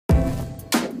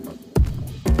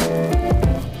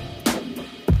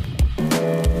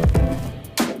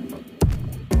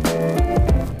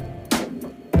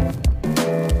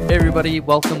everybody.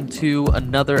 Welcome to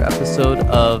another episode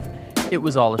of It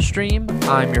Was All a Stream.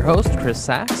 I'm your host, Chris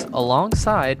Sachs,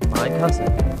 alongside my cousin,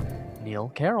 Neil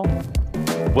Carroll.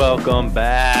 Welcome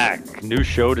back. New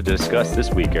show to discuss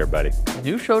this week, everybody.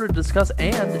 New show to discuss,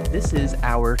 and this is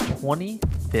our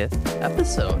 25th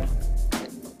episode.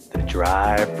 The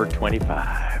drive for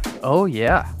 25. Oh,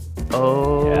 yeah.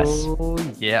 Oh,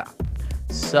 Yes. yeah.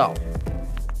 So,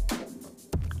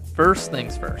 first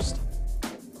things first.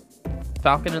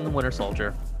 Falcon and the Winter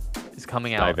Soldier is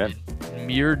coming out in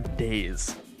mere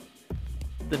days.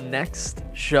 The next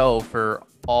show for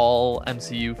all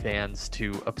MCU fans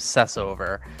to obsess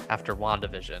over after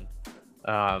WandaVision.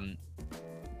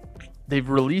 They've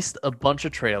released a bunch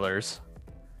of trailers,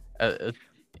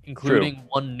 including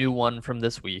one new one from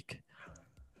this week.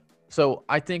 So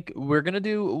I think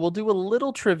we'll do a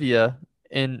little trivia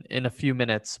in a few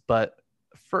minutes, but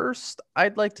first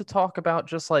I'd like to talk about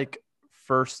just like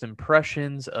first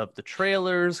impressions of the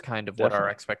trailers, kind of what our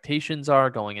expectations are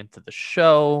going into the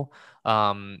show,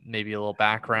 maybe a little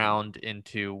background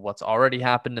into what's already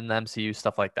happened in the MCU,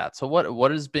 stuff like that. So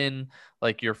what has been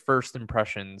like your first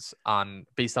impressions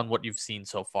based on what you've seen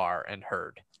so far and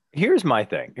heard? Here's my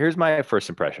thing. Here's my first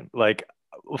impression.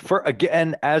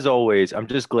 Again, as always, I'm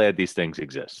just glad these things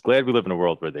exist. Glad we live in a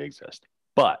world where they exist.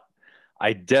 But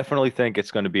I definitely think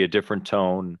it's going to be a different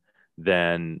tone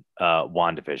than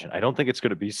WandaVision. I don't think it's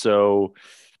going to be so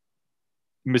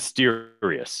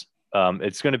mysterious.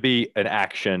 It's going to be an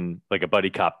action, like a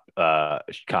buddy cop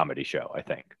comedy show, I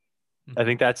think. Mm-hmm. I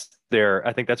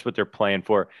think that's what they're playing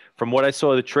for. From what I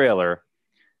saw of the trailer,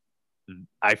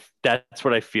 that's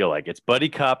what I feel like. It's buddy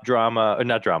cop drama, or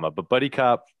not drama, but buddy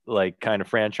cop like kind of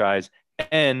franchise.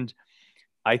 And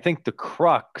I think the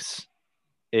crux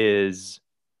is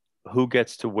who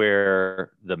gets to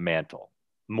wear the mantle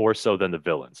more so than the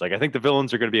villains. Like, I think the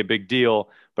villains are going to be a big deal,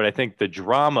 but I think the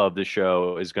drama of the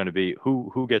show is going to be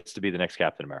who gets to be the next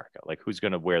Captain America. Like, who's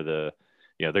going to wear they're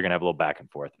going to have a little back and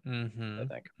forth. Mm-hmm. I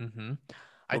think. Mm-hmm.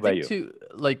 I think too,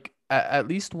 like at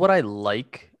least what I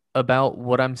like about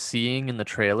what I'm seeing in the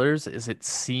trailers is it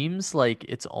seems like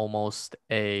it's almost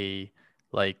a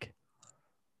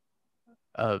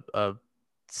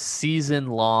season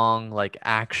long like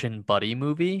action buddy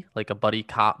movie, like a buddy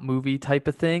cop movie type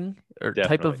of thing or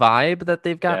type of vibe that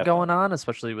they've got going on,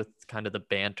 especially with kind of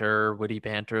the witty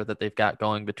banter that they've got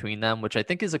going between them, which I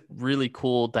think is a really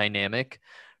cool dynamic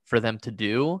for them to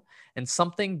do, and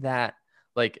something that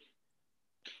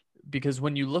because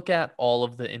when you look at all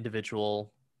of the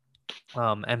individual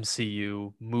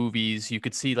MCU movies, you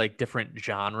could see like different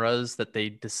genres that they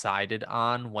decided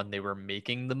on when they were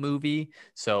making the movie.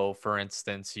 So for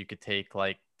instance, you could take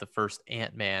like the first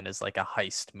Ant-Man is like a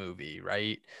heist movie,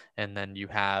 right? And then you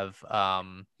have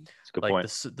like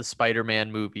the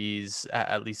Spider-Man movies,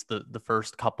 at least the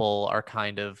first couple are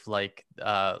kind of like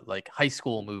high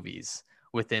school movies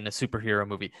within a superhero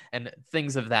movie and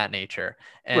things of that nature.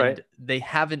 And they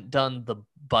haven't done the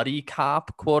buddy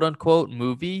cop quote unquote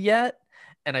movie yet.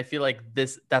 And I feel like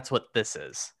that's what this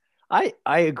is. I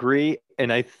agree.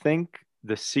 And I think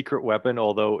the secret weapon,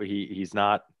 although he's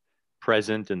not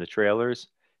present in the trailers,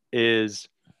 is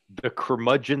the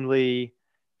curmudgeonly,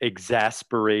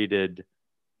 exasperated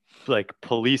like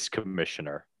police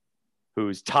commissioner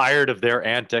who's tired of their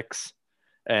antics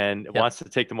and wants to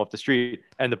take them off the street.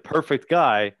 And the perfect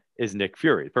guy is Nick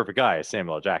Fury. The perfect guy is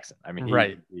Samuel L. Jackson. I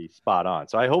mean, he's spot on.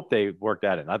 So I hope they work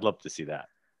that in. I'd love to see that.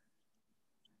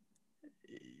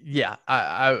 Yeah,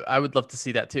 I would love to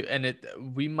see that too. And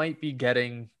we might be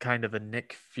getting kind of a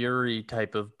Nick Fury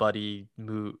type of buddy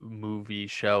movie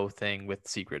show thing with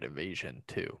Secret Invasion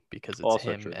too, because it's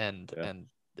also him and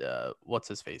what's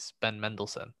his face, Ben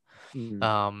Mendelsohn.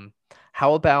 Mm-hmm.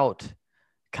 How about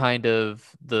kind of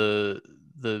the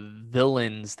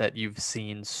villains that you've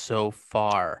seen so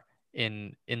far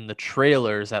in the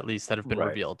trailers, at least, that have been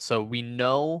revealed? So we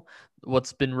know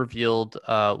what's been revealed.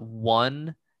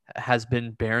 One has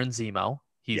been Baron Zemo.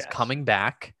 He's coming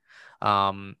back.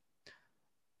 And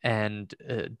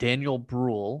Daniel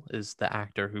Bruhl is the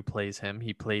actor who plays him.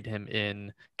 He played him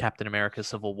in Captain America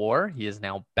Civil War. He is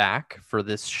now back for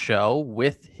this show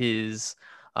with his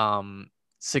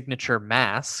signature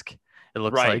mask, it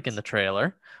looks like, in the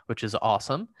trailer, which is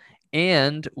awesome.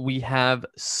 And we have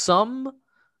some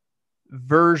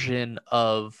version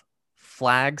of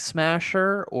Flag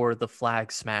Smasher or the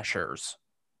Flag Smashers.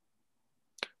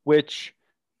 Which,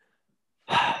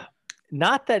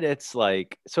 not that it's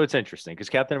like, so it's interesting because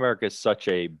Captain America is such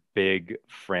a big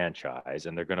franchise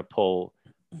and they're going to pull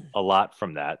a lot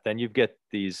from that. Then you get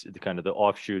the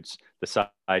offshoots, the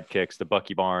sidekicks, the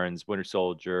Bucky Barnes, Winter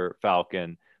Soldier,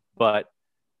 Falcon. But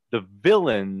the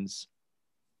villains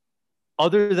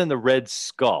other than the Red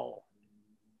Skull,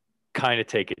 kind of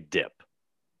take a dip.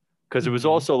 Because it was Mhm.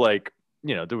 also like,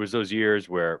 there was those years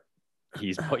where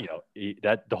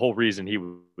that the whole reason he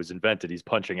was invented, he's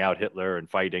punching out Hitler and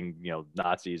fighting,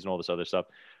 Nazis and all this other stuff.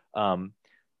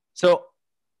 So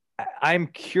I'm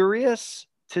curious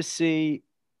to see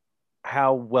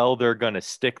how well they're going to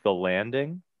stick the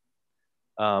landing.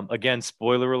 Again,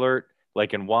 spoiler alert,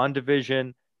 like in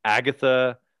WandaVision,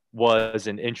 Agatha was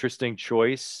an interesting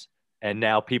choice. And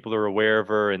now people are aware of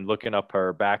her and looking up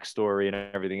her backstory and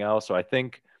everything else. So I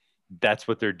think that's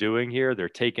what they're doing here. They're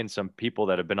taking some people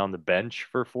that have been on the bench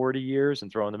for 40 years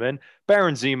and throwing them in.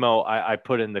 Baron Zemo, I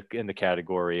put in the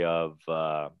category of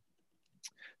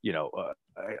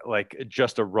like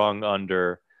just a rung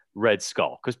under Red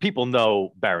Skull, because people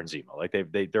know Baron Zemo, like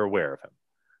they're aware of him.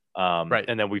 Right.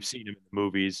 And then we've seen him in the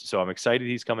movies, so I'm excited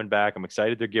he's coming back. I'm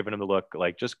excited they're giving him the look.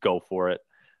 Like, just go for it.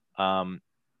 But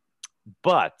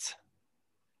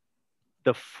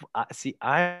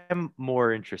I'm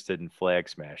more interested in Flag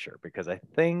Smasher, because I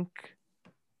think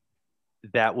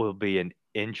that will be an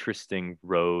interesting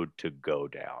road to go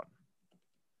down.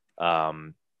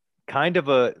 Kind of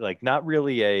a, like, not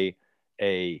really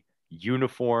a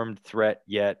uniformed threat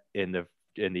yet in the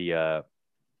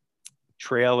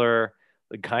trailer,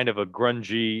 kind of a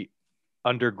grungy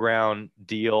underground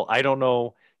deal. I don't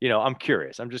know. I'm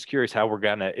curious. I'm just curious how we're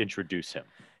gonna introduce him.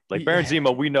 Like Baron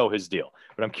Zemo, we know his deal,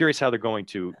 but I'm curious how they're going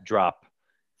to drop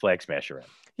Flag Smasher in.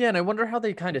 Yeah, and I wonder how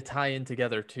they kind of tie in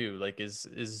together too. Like, is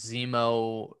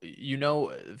Zemo?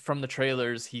 From the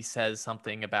trailers, he says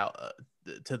something about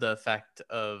to the effect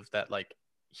of that, like,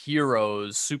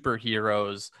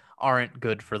 superheroes aren't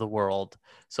good for the world.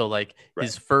 So, like, Right.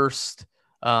 his first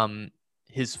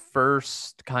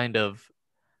kind of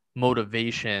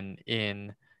motivation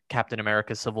in Captain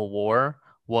America: Civil War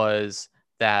was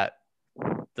that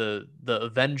the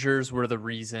Avengers were the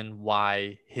reason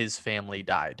why his family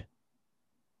died,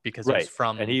 because it was Right. And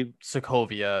from he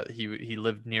Sokovia. He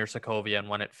lived near Sokovia, and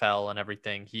when it fell and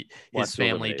everything, his wants to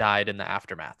family eliminate it. died in the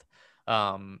aftermath.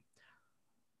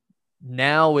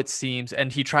 Now it seems,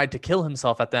 and he tried to kill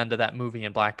himself at the end of that movie,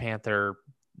 and Black Panther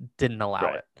didn't allow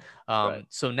Right. it. Right.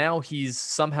 So now he's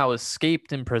somehow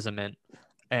escaped imprisonment,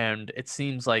 and it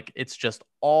seems like it's just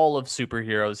all of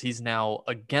superheroes. He's now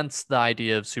against the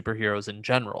idea of superheroes in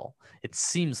general, it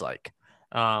seems like.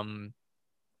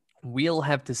 We'll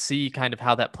have to see kind of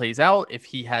how that plays out, if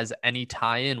he has any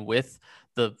tie-in with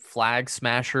the Flag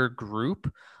Smasher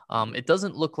group. It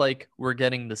doesn't look like we're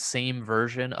getting the same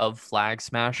version of Flag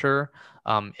Smasher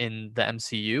in the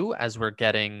MCU as we're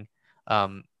getting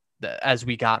as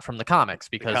we got from the comics,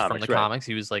 because from the right. comics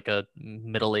he was like a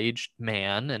middle-aged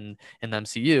man, and in the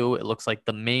MCU it looks like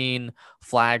the main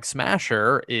Flag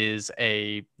Smasher is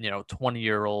a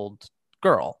 20-year-old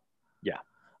girl. Yeah.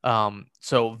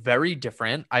 So very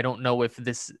different. I don't know if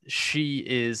she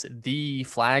is the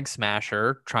Flag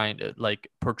Smasher trying to,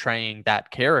 like, portraying that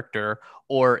character,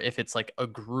 or if it's like a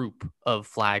group of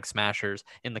Flag Smashers.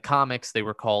 In the comics, they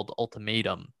were called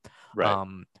Ultimatum. Right.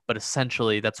 But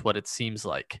essentially that's what it seems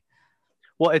like.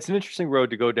 Well, it's an interesting road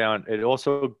to go down. It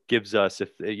also gives us,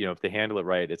 if they handle it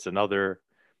right, it's another,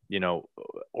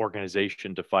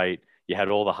 organization to fight. You had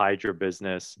all the Hydra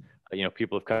business.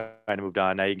 People have kind of moved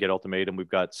on. Now you get Ultimatum. We've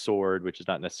got Sword, which is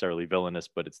not necessarily villainous,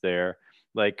 but it's there.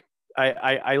 Like,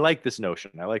 I like this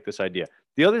notion. I like this idea.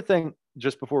 The other thing,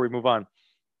 just before we move on,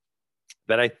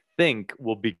 that I think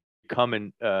will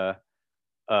become a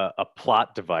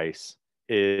plot device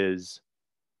is,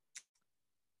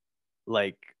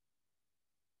 like,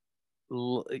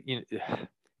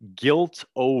 guilt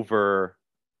over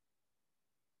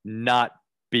not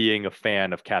being a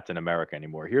fan of Captain America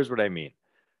anymore. Here's what I mean.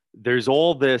 There's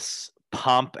all this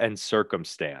pomp and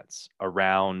circumstance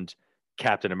around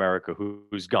Captain America,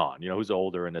 who's gone, who's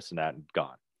older and this and that and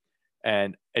gone.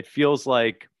 And it feels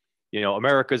like,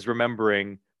 America's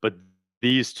remembering, but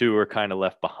these two are kind of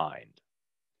left behind.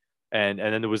 And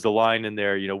then there was the line in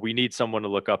there, we need someone to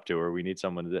look up to, or we need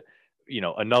someone to,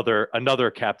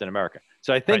 another Captain America.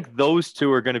 So I think those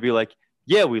two are going to be like,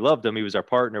 yeah, we loved him. He was our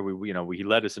partner. He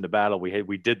led us into battle.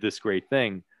 We did this great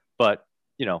thing, but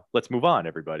let's move on,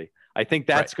 everybody. I think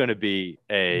that's going to be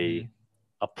a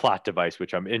plot device,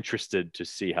 which I'm interested to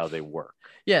see how they work.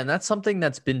 Yeah, and that's something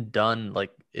that's been done.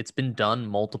 Like, it's been done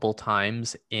multiple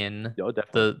times in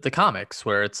the comics,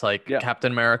 where it's like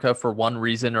Captain America, for one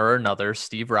reason or another,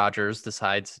 Steve Rogers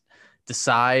decides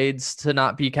to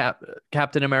not be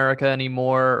Captain America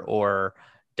anymore, or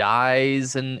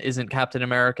dies and isn't Captain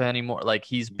America anymore. Like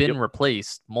he's been Yep.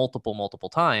 replaced multiple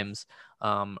times.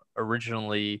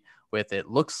 Originally with it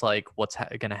looks like what's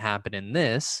going to happen in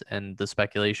this, and the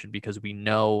speculation, because we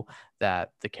know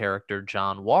that the character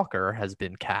John Walker has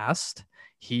been cast.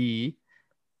 He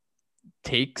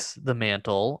takes the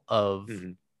mantle of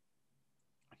Mhm.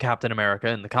 Captain America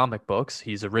in the comic books.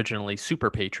 He's originally Super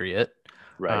Patriot.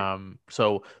 Right.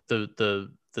 So the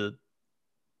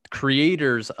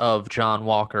creators of John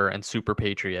Walker and Super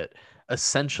Patriot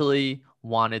essentially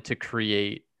wanted to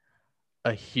create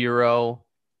a hero,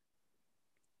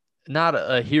 not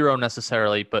a hero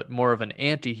necessarily, but more of an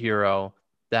anti-hero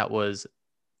that was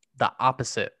the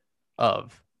opposite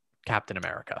of Captain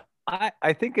America.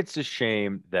 I think it's a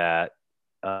shame that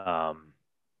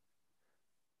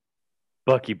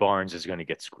Bucky Barnes is going to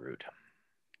get screwed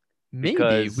Maybe,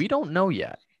 because we don't know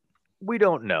yet. we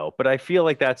don't know, but I feel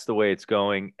like that's the way it's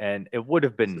going, and it would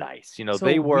have been nice. So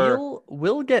They were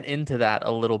we'll get into that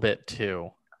a little bit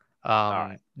too, all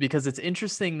right. because it's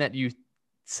interesting that you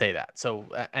say that. So,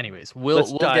 anyways, Let's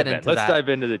we'll dive get in. into Let's that. dive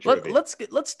into the trivia.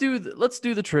 Let's do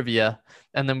the trivia,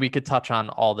 and then we could touch on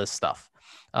all this stuff.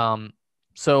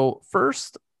 So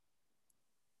first,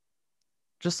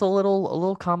 just a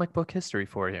little comic book history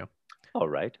for you. All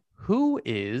right. Who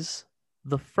is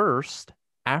the first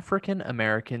African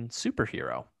American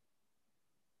superhero?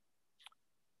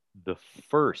 The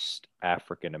first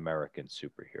African American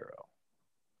superhero.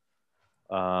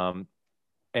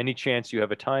 Any chance you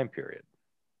have a time period?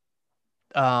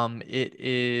 It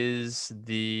is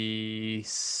the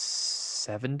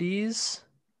 70s.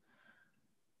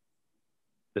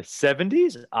 The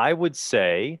 70s? I would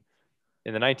say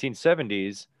in the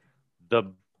 1970s, the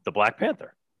Black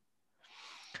Panther.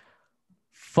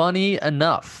 Funny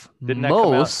enough, Didn't that come out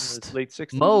in the late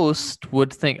 60s? most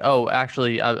would think, oh,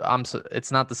 actually, it's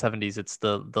not the 70s, it's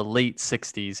the late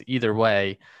 60s. Either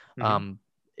way, Mhm.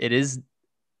 it is.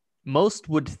 Most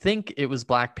would think it was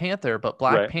Black Panther, but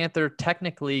Black Right. Panther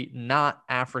technically not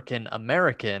African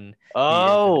American. He is an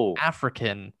Oh,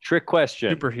 African trick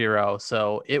question. superhero.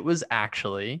 So it was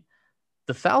actually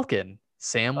the Falcon.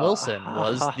 Sam Wilson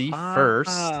was the first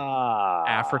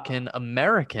African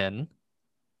American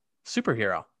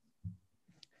superhero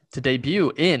to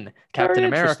debut in Captain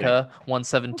America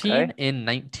 117 Okay. in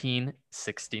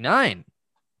 1969.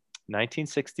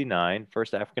 1969,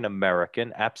 first African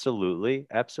American. Absolutely.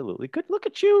 Absolutely. Good. Look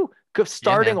at you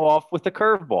starting off with the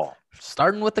curveball.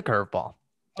 Starting with the curveball.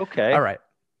 Okay. All right.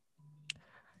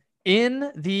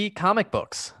 In the comic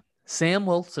books, Sam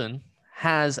Wilson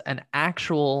has an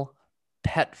actual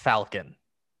pet falcon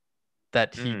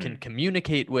that he can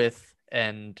communicate with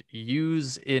and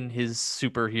use in his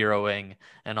superheroing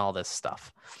and all this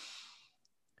stuff.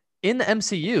 In the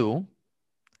MCU,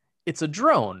 it's a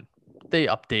drone. They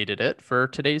updated it for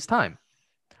today's time.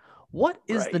 What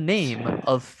is the name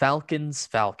of Falcon's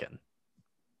Falcon?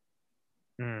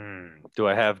 Do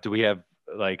we have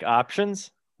like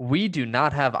options? We do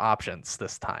not have options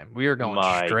this time. We are going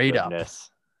My straight goodness.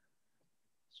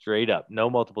 up. Straight up. No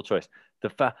multiple choice.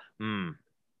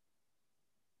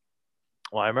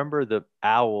 Well, I remember the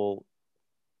owl.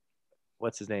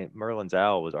 What's his name? Merlin's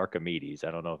owl was Archimedes.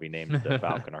 I don't know if he named the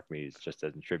Falcon Archimedes just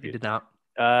as a tribute. He did not.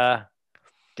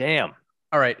 Damn.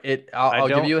 All right. I'll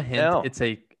give you a hint. know. It's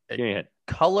a Give me a hint.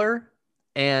 color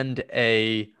and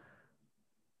a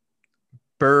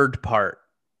bird part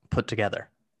put together.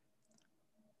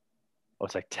 Oh,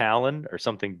 it's like talon or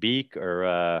something beak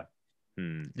or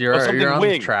You're something on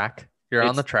wing. the track. You're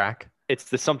on the track. It's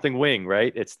the something wing,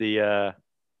 right? It's the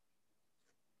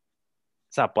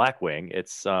it's not black wing.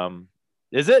 It's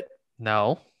is it?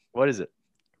 No. What is it?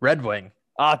 Red Wing.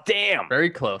 Ah, damn. Very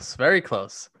close. Very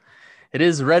close. It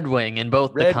is Red Wing in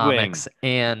both the comics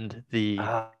and the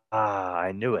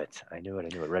I knew it.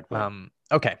 Red Wing.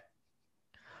 Okay.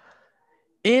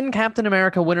 In Captain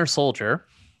America Winter Soldier,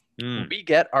 we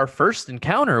get our first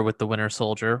encounter with the Winter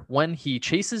Soldier when he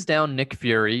chases down Nick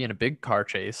Fury in a big car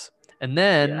chase, and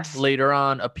then later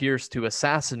on appears to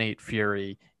assassinate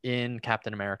Fury in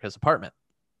Captain America's apartment.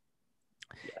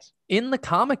 Yes. In the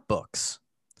comic books,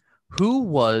 who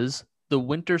was the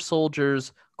Winter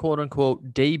Soldier's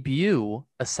quote-unquote debut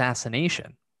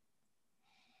assassination?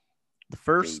 The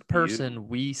first person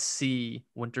we see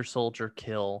Winter Soldier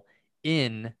kill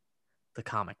in the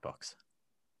comic books.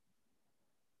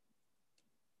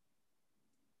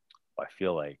 I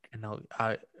feel like. And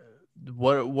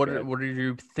what are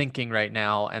you thinking right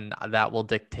now? And that will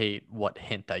dictate what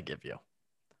hint I give you.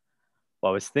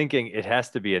 Well, I was thinking it has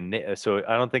to be so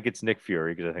I don't think it's Nick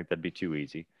Fury because I think that'd be too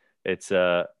easy. It's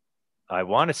I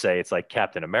want to say it's like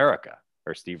Captain America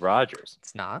or Steve Rogers.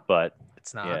 It's not. But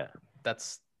it's not. Yeah.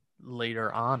 That's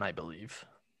later on, I believe.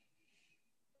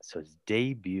 So his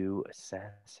debut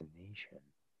assassination.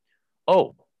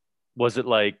 Oh, was it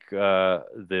like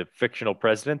the fictional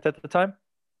president at the time?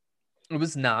 It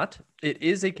was not. It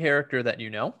is a character that you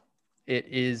know. It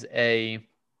is a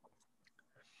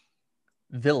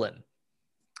villain.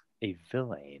 A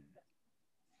villain.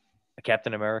 A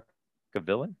Captain America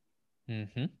villain?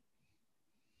 Mm-hmm.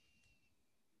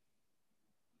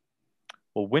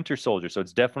 Well, Winter Soldier. So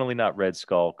it's definitely not Red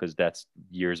Skull because that's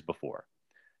years before,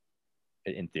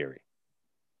 in theory.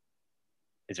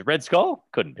 Is it Red Skull?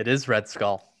 Couldn't be. It is Red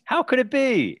Skull. How could it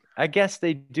be? I guess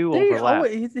they do They overlap.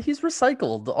 he's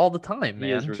recycled all the time, man.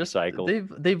 He is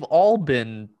recycled. They've all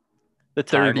been The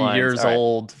 30 timelines. years All right.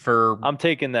 old for I'm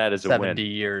taking that as a 70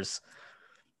 win. years.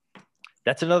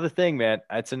 That's another thing, man.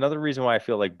 That's another reason why I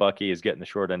feel like Bucky is getting the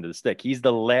short end of the stick. He's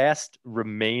the last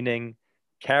remaining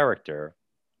character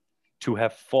to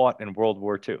have fought in World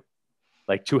War II,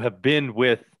 like to have been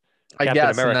with Captain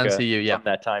America in MCU, yeah. from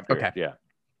that time period. Okay. Yeah.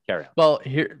 Carry on. Well,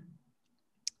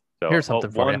 So, here's something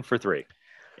for you. 1 for 3.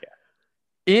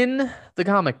 In the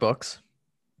comic books,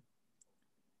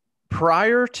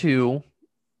 prior to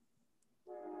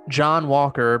John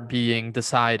Walker being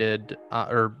decided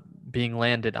or being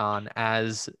landed on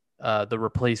as the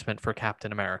replacement for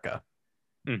Captain America,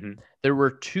 Mm-hmm. there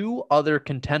were 2 other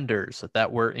contenders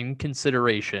that were in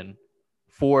consideration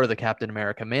for the Captain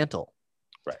America mantle.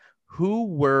 Right. Who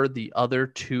were the other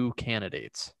 2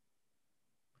 candidates?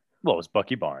 Well, it was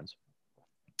Bucky Barnes.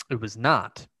 It was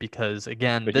not, because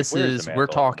again, But he wears the we're mantle.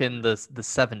 talking the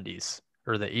 70s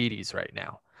or the 80s right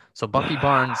now. So Bucky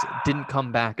Barnes didn't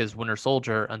come back as Winter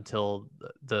Soldier until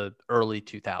the early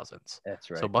 2000s. That's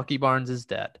right. So Bucky Barnes is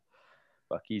dead.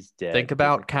 Bucky's dead. Think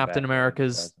about Captain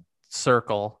America's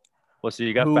circle. Well, so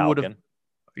you got Who would've- Falcon.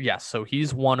 Yes, so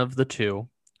he's one of the 2.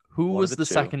 Who One of was the the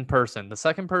 2. second person? The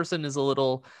second person is a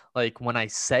little like, when I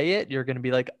say it, you're going to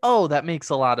be like, oh, that makes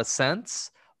a lot of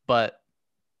sense. But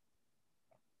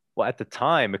Well, at the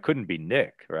time, it couldn't be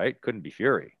Nick, right? Couldn't be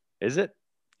Fury. Is it?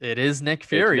 it is Nick It's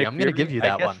Fury. Nick I'm going to Fury? give you I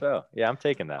that guess one. So. Yeah, I'm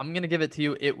taking that. I'm going to give it to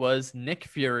you. It was Nick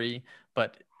Fury,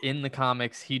 but in the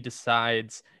comics, he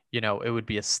decides, it would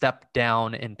be a step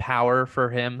down in power for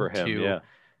him to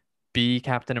be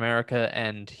Captain America,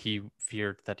 and he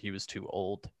feared that he was too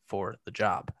old for the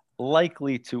job.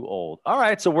 Likely too old. All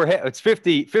right, so it's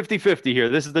 50 here.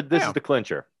 This is the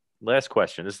clincher. Last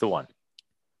question. This is the one.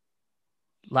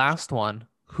 Last one.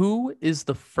 Who is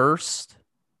the first?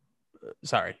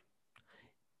 Sorry.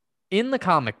 In the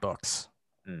comic books,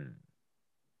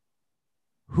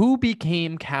 who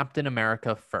became Captain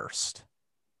America first?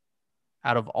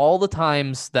 Out of all the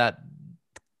times that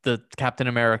the Captain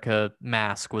America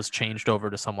mask was changed over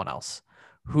to someone else,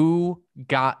 who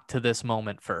got to this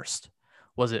moment first?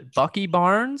 Was it Bucky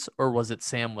Barnes or was it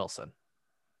Sam Wilson?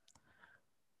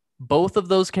 Both of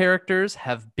those characters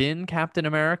have been Captain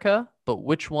America, but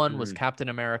which one was Captain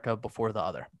America before the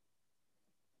other?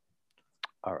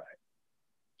 All right.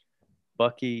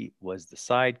 Bucky was the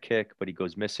sidekick, but he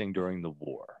goes missing during the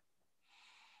war.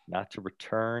 Not to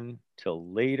return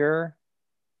till later.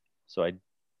 So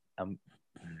I'm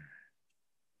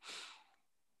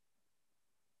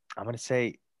going to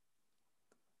say,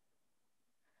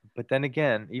 but then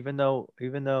again, even though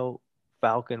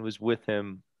Falcon was with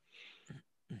him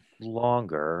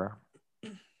longer,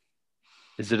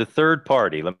 is it a third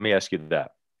party? Let me ask you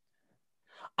that.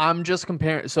 I'm just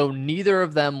comparing. So neither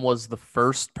of them was the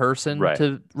first person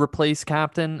to replace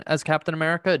Captain as Captain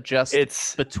America. Just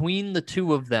it's between the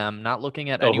 2 of them, not looking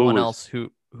at anyone else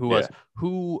who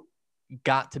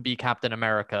got to be Captain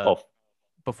America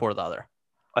before the other.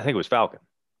 I think it was Falcon.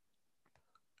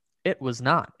 It was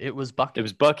not. It was Bucky. It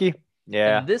was Bucky?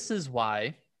 Yeah. And this is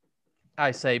why I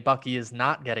say Bucky is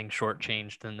not getting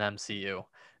shortchanged in the MCU,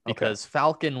 because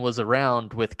Falcon was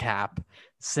around with Cap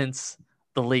since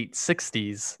the late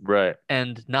 60s. Right.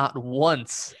 And not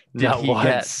once did he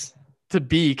get to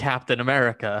be Captain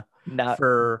America. Not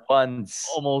for once.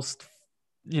 Almost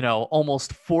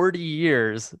 40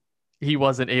 years. He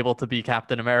wasn't able to be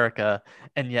Captain America,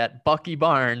 and yet Bucky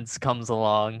Barnes comes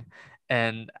along,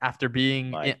 and after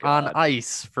being on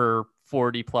ice for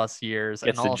 40 plus years,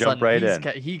 and all of a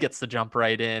sudden he gets to jump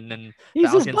right in, and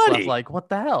Falcon's left like, what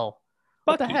the hell?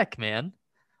 What the heck, man?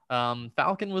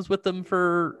 Falcon was with them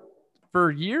for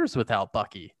years without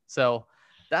Bucky, so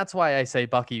that's why I say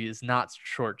Bucky is not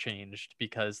shortchanged,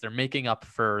 because they're making up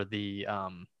for the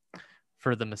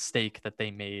mistake that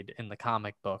they made in the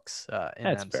comic books in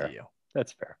That's MCU. Fair.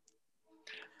 That's fair.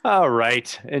 All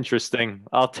right. Interesting.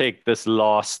 I'll take this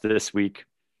loss this week.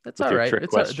 That's all right.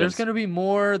 There's going to be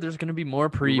more. There's going to be more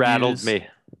previews. Rattled me.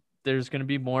 there's going to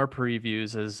be more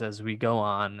previews as we go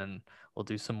on, and we'll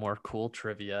do some more cool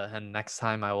trivia. And next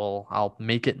time I'll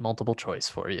make it multiple choice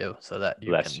for you so that you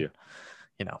Bless can, you.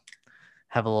 you know,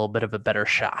 have a little bit of a better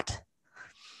shot.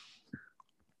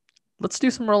 Let's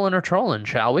do some rolling or trolling,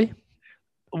 shall we?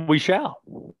 We shall.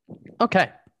 Okay.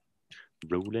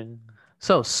 Rolling.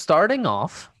 So starting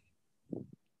off,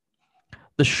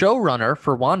 the showrunner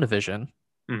for WandaVision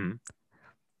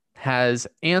has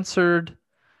answered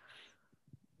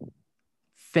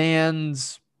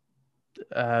fans'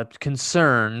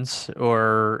 concerns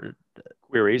or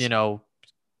Queries.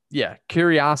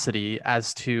 curiosity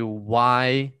as to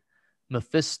why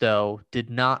Mephisto did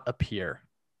not appear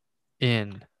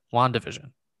in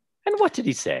WandaVision. And what did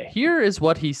he say? Here is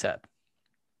what he said.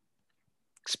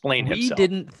 Explain himself. We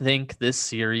didn't think this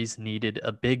series needed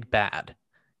a big bad.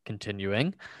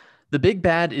 Continuing, the big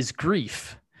bad is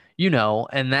grief,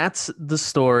 and that's the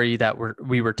story that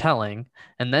we were telling.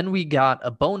 And then we got a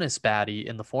bonus baddie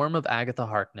in the form of Agatha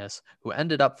Harkness, who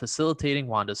ended up facilitating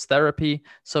Wanda's therapy.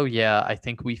 So yeah, I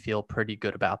think we feel pretty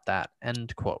good about that.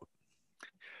 End quote.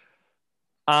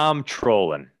 I'm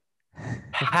trolling.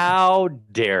 How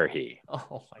dare he?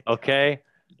 Oh my God. Okay.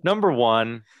 Number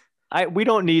one, we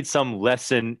don't need some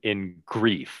lesson in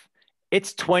grief.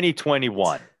 It's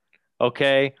 2021.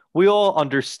 Okay. We all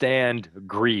understand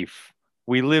grief.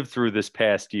 We lived through this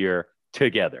past year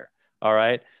together. All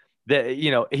right.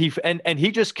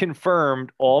 He just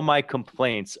confirmed all my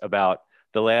complaints about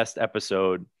the last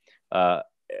episode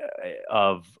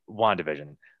of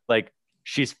WandaVision. Like,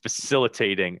 she's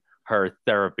facilitating her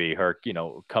therapy, her,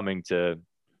 coming to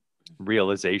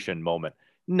realization moment.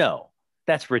 No,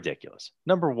 that's ridiculous.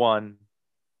 Number one,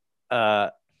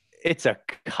 it's a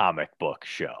comic book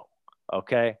show.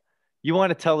 Okay. You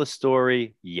want to tell a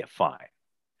story? Yeah, fine.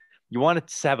 You want it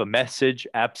to have a message?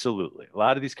 Absolutely. A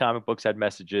lot of these comic books had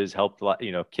messages, helped a lot,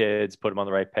 kids, put them on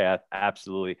the right path.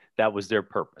 Absolutely. That was their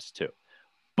purpose too.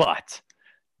 But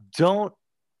don't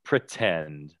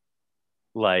pretend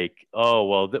like, oh,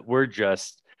 well,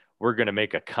 we're going to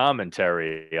make a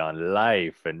commentary on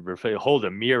life and hold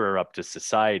a mirror up to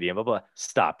society and blah, blah.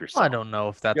 Stop yourself. I don't know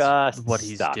if that's Just what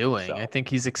he's stop doing. yourself. I think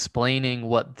he's explaining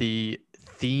what the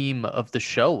theme of the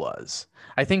show was.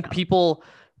 I think people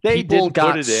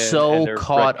got so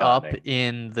caught up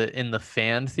in the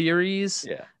fan theories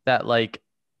that like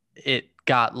it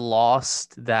got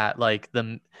lost, that like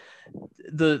the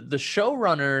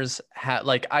showrunners had,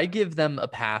 like, I give them a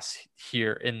pass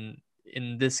here in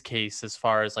this case as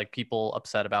far as like people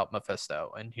upset about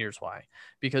Mephisto, and here's why.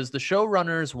 Because the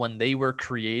showrunners, when they were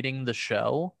creating the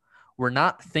show, were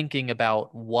not thinking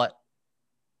about what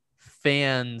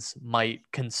fans might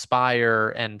conspire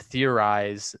and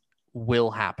theorize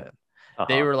will happen.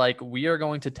 They were like, we are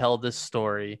going to tell this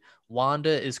story.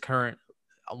 Wanda,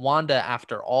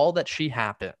 after all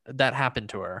that happened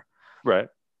to her, right,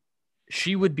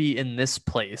 she would be in this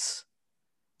place,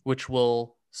 which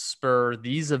will spur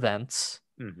these events,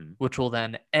 which will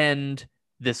then end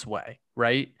this way,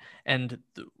 right? And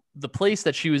the place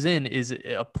that she was in is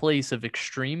a place of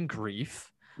extreme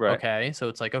grief. Right. Okay, so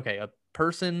it's like, okay, a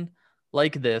person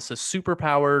like this, a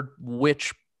superpowered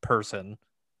witch person,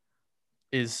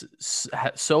 is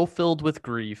so filled with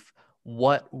grief.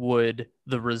 What would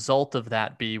the result of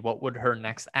that be? What would her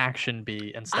next action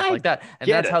be, and stuff like that? And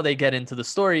that's how they get into the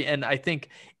story. And I think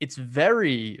it's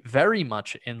very, very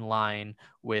much in line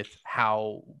with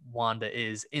how Wanda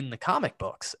is in the comic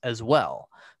books as well.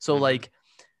 So like,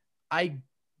 I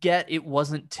get it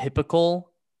wasn't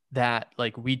typical that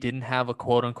like we didn't have a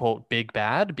quote unquote big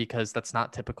bad, because that's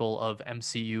not typical of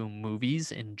MCU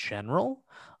movies in general.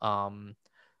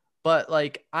 But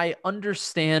like, I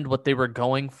understand what they were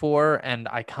going for, and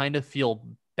I kind of feel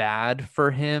bad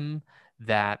for him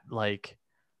that like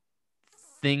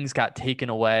things got taken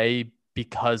away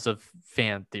because of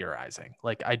fan theorizing.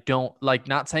 Like, I don't like,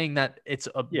 not saying that it's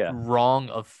wrong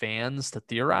of fans to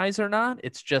theorize or not.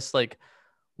 It's just like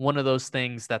one of those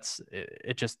things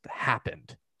it just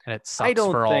happened, and it sucks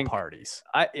for all parties.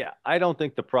 I don't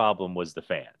think the problem was the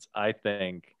fans.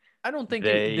 I don't think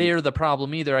they're the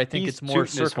problem either. I think it's more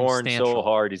circumstantial. His horn so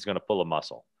hard he's going to pull a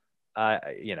muscle. I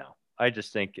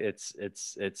just think it's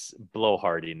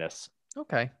blowhardiness.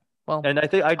 Okay. Well, and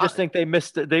I just think they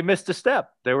missed a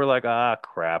step. They were like,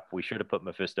 crap, we should have put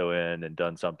Mephisto in and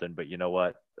done something. But you know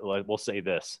what? We'll say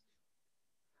this.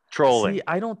 Trolling. See,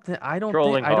 I don't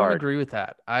agree with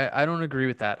that. I don't agree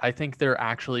with that. I think they're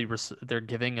actually they're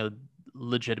giving a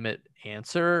legitimate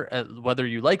answer, whether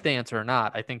you like the answer or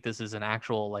not. I think this is an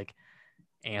actual like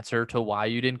answer to why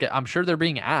you didn't get. I'm sure they're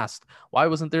being asked, why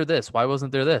wasn't there this? Why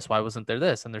wasn't there this? Why wasn't there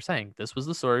this? And they're saying, this was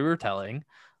the story we were telling.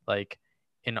 Like,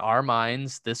 in our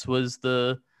minds, this was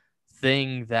the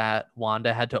thing that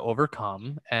Wanda had to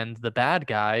overcome, and the bad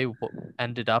guy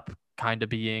ended up kind of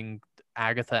being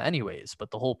Agatha anyways.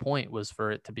 But the whole point was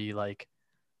for it to be like,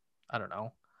 I don't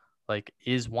know, like,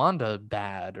 is Wanda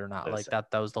bad or not? Like Listen,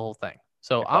 that was the whole thing.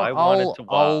 So if I wanted to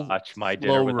I'll watch My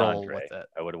Dinner slow with roll Andre, with it.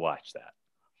 I would watch that.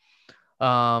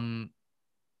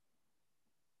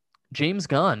 James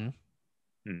Gunn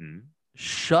Mm-hmm.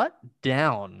 shut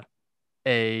down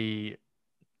a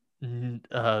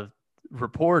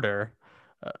reporter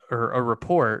or a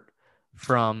report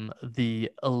from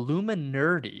the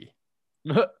Illuminati.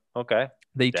 Okay.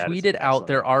 They That is an tweeted out excellent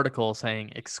their name. article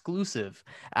saying, exclusive,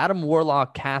 Adam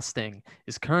Warlock casting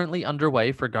is currently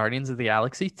underway for Guardians of the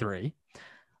Galaxy 3.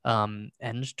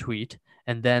 End tweet.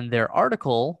 And then their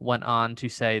article went on to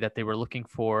say that they were looking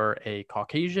for a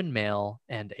Caucasian male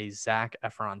and a Zac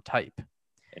Efron type.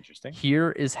 Interesting.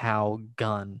 Here is how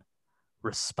Gunn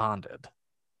responded.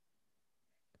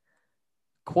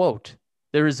 Quote,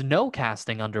 there is no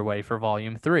casting underway for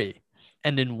Volume 3.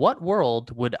 And in what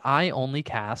world would I only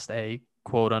cast a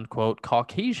quote unquote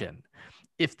Caucasian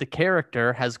if the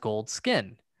character has gold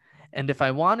skin? And if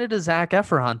I wanted a Zac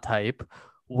Efron type,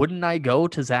 wouldn't I go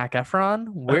to Zac Efron?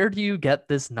 Where do you get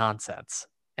this nonsense?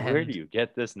 Where do you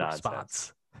get this nonsense?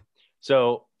 Response.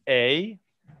 So,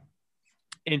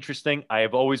 interesting. I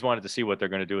have always wanted to see what they're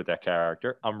going to do with that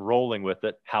character. I'm rolling with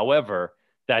it. However,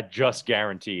 that just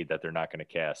guaranteed that they're not going to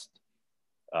cast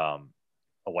a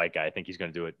white guy. I think he's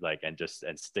going to do it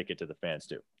and stick it to the fans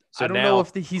too. So I don't now, know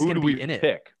if he's going to be in it.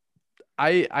 Pick?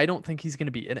 I don't think he's going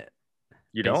to be in it.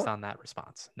 You based don't? on that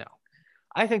response. No.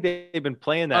 I think they've been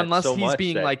playing that unless so he's much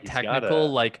being that like he's technical, gotta...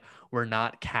 like we're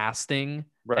not casting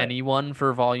Right. anyone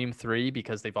for Volume 3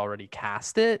 because they've already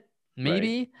cast it,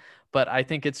 maybe. Right. But I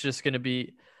think it's just going to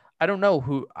be, I don't know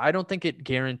who, I don't think it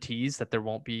guarantees that there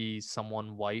won't be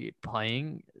someone white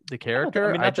playing the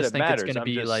character. I just think it's going to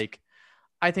be like,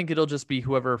 I think it'll just be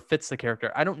whoever fits the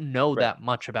character. I don't know that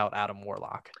much about Adam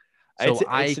Warlock. So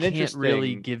I can't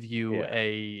really give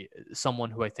you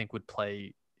someone who I think would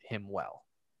play him well.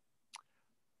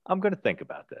 I'm going to think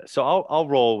about this. So I'll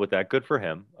roll with that. Good for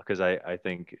him, because I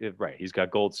think, right, he's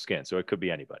got gold skin, so it could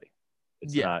be anybody.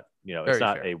 It's not, it's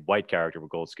not fair. A white character with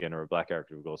gold skin or a black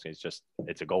character with gold skin.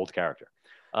 It's a gold character.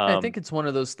 I think it's one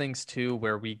of those things too,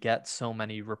 where we get so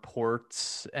many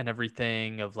reports and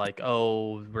everything of like,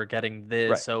 oh, we're getting this.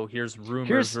 Right. So here's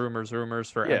rumors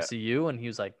for MCU. And he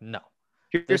was like, no,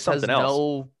 this has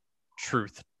no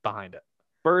truth behind it.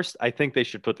 First, I think they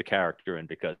should put the character in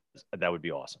because that would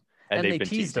be awesome. And they've been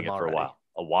teasing it for a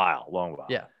long while.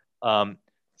 Yeah.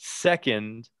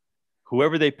 Second,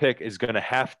 whoever they pick is going to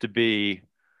have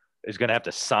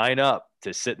to sign up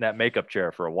to sit in that makeup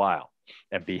chair for a while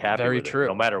and be happy with it.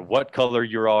 No matter what color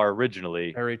you are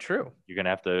originally. Very true. You're going to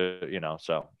have to,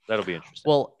 so that'll be interesting.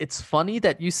 Well, it's funny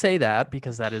that you say that,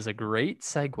 because that is a great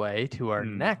segue to our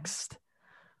next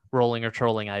rolling or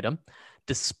trolling item.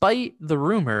 Despite the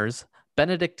rumors,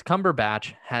 Benedict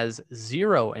Cumberbatch has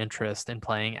zero interest in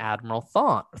playing Admiral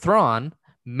Thrawn,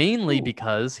 mainly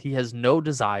because he has no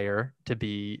desire to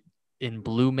be in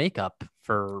blue makeup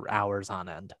for hours on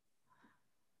end.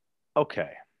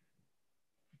 Okay.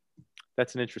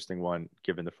 That's an interesting one,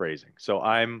 given the phrasing. So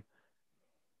I'm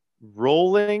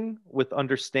rolling with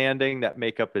understanding that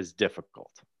makeup is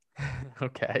difficult.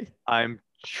 Okay. I'm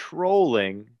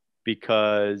trolling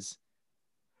because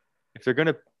if they're going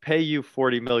to pay you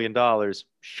 $40 million,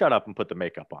 shut up and put the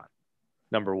makeup on.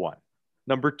 Number one.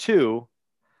 Number two,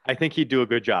 I think he'd do a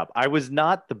good job. I was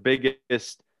not the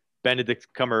biggest Benedict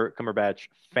Cumberbatch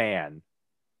fan,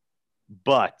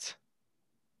 but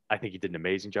I think he did an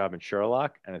amazing job in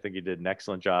Sherlock, and I think he did an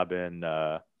excellent job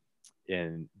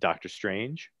in Doctor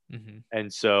Strange. Mm-hmm.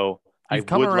 And so I've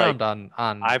come around on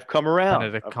I've come around.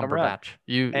 Benedict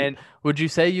Cumberbatch. Would you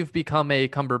say you've become a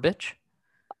Cumberbitch?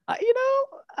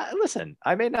 Listen,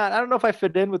 I don't know if I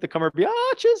fit in with the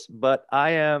Cumberbatches, but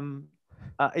I am,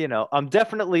 I'm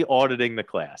definitely auditing the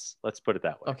class. Let's put it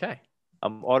that way. Okay.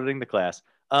 I'm auditing the class.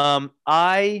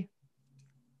 I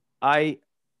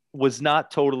was not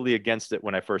totally against it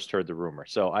when I first heard the rumor.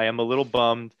 So I am a little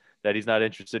bummed that he's not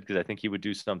interested, because I think he would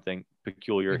do something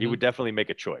peculiar. Mm-hmm. He would definitely make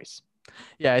a choice.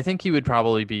 Yeah, I think he would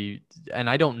probably be, and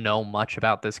I don't know much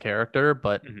about this character,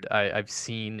 but I've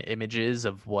seen images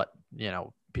of what,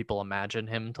 people imagine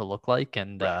him to look like,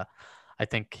 and I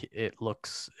think he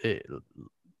looks like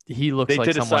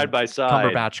someone side by side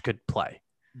Cumberbatch could play.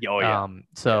 Oh yeah.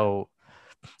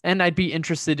 And I'd be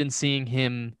interested in seeing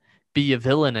him be a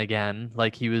villain again,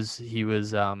 like he was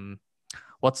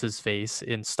what's his face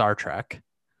in Star Trek.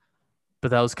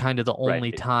 But that was kind of the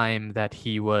only time that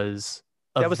he was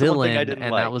a That was the one thing I villain, didn't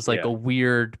and that like. was like Yeah. a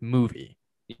weird movie,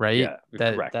 right? Yeah.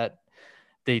 That Correct. that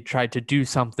they tried to do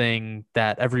something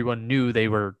that everyone knew they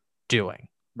were doing.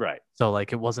 Right. So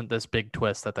like it wasn't this big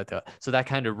twist that they thought. So that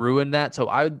kind of ruined that. So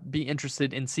I would be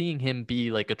interested in seeing him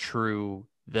be like a true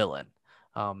villain.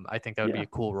 I think that would be Yeah. a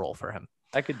cool role for him.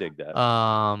 I could dig that.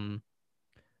 Um,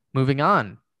 moving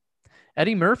on,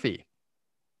 Eddie Murphy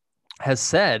has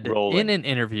said in Rolling. an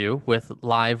interview with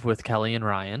Live with Kelly and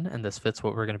Ryan, and this fits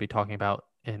what we're going to be talking about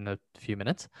in a few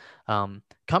minutes.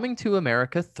 Coming to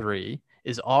America 3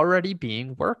 is already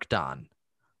being worked on.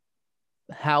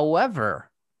 However,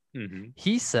 Hmm.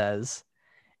 he says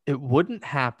it wouldn't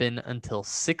happen until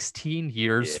 16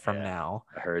 years from Yeah. now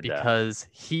I heard that. because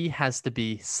he has to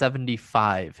be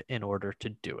 75 in order to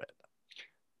do it.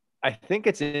 I think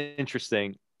it's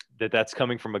interesting that that's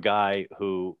coming from a guy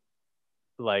who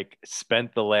like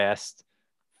spent the last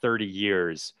 30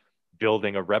 years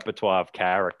building a repertoire of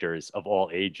characters of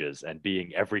all ages and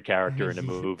being every character in a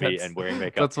movie That's and wearing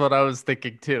makeup. that's what I was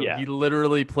thinking too. Yeah, He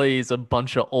literally plays a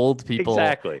bunch of old people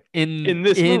exactly. in In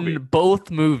this movie. both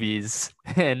movies,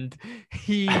 and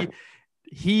he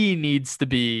needs to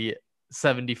be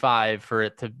 75 for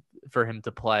him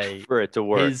to play For it to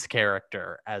work. his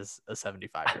character as a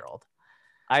 75-year-old.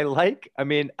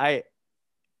 I'm in.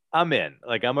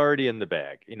 Like I'm already in the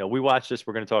bag. You know, we watched this.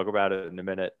 We're going to talk about it in a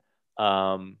minute.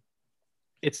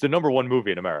 It's the number one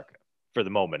movie in America for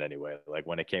the moment, anyway. Like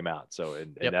when it came out. So,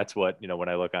 and that's what when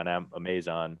I look on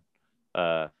Amazon,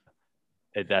 that's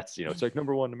it's like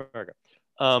number one in America.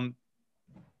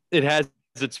 It has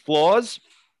its flaws.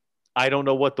 I don't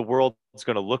know what the world is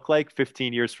going to look like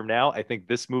 15 years from now. I think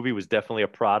this movie was definitely a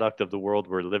product of the world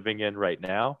we're living in right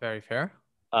now. Very fair.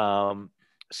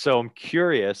 So I'm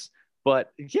curious,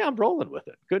 but yeah, I'm rolling with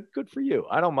it. Good for you.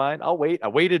 I don't mind. I'll wait. I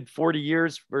waited 40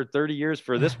 years or 30 years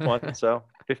for this one, so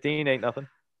 15 ain't nothing.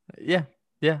 Yeah.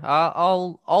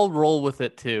 I'll roll with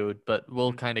it too, but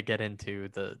we'll kind of get into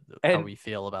how we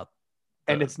feel about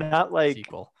and it's not like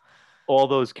sequel. All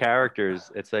those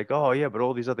characters, it's like, oh yeah, but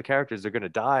all these other characters are going to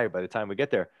die by the time we get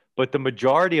there. But the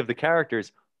majority of the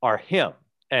characters are him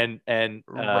and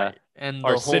right. And the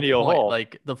Arsenio whole point, Hall.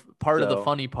 like the part of the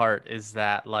funny part is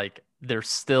that like they're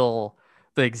still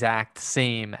the exact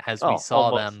same as we saw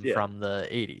almost, them from the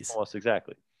 80s. Almost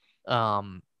exactly.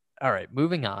 All right,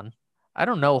 moving on. I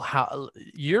don't know how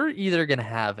you're either going to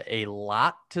have a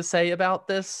lot to say about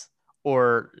this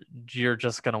or you're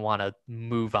just going to want to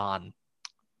move on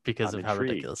because of how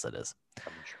ridiculous it is.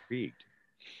 I'm intrigued.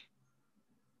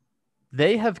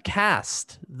 They have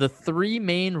cast the 3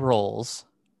 main roles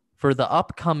for the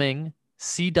upcoming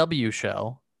CW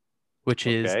show, which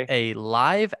is a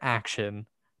live action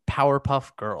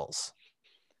Powerpuff Girls.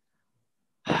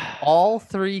 All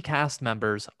 3 cast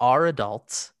members are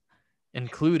adults,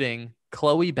 including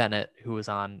Chloe Bennett, who was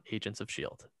on Agents of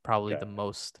S.H.I.E.L.D., probably the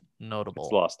most notable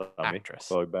actress.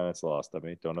 Chloe Bennett's lost on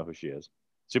me. Don't know who she is.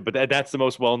 So, but that's the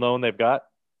most well-known they've got?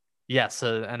 Yes,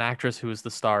 an actress who is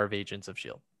the star of Agents of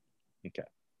S.H.I.E.L.D. Okay.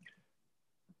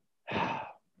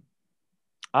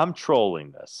 I'm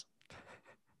trolling this.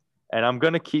 And I'm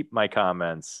going to keep my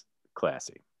comments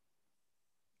classy.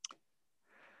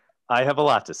 I have a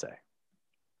lot to say.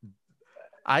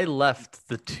 I left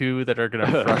the 2 that are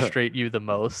going to frustrate you the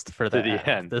most for the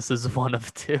end. This is one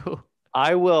of 2.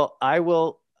 I will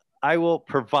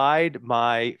provide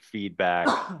my feedback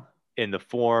in the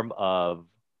form of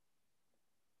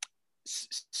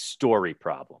story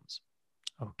problems.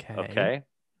 Okay.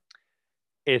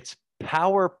 It's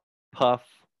Powerpuff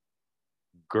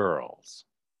Girls.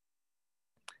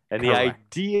 And the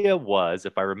idea was,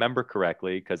 if I remember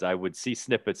correctly, because I would see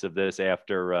snippets of this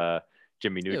after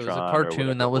Jimmy Neutron. It was a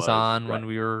cartoon that was on when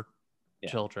we were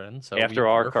children. So after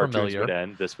our cartoons would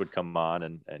end, this would come on,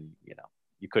 and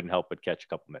you couldn't help but catch a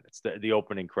couple minutes. The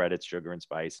opening credits, Sugar and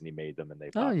Spice, and he made them, and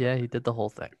they. Oh yeah, he did the whole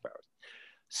thing.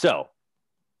 So,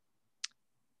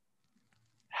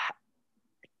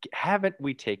 haven't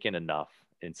we taken enough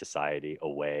in society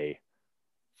away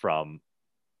from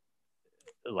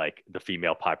like the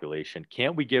female population?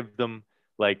 Can't we give them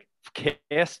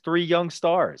cast 3 young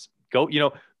stars? Go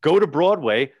to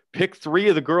Broadway, pick 3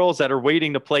 of the girls that are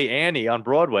waiting to play Annie on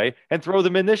Broadway and throw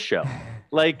them in this show.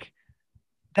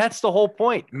 That's the whole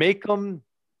point. Make them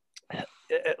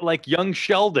like young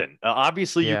Sheldon.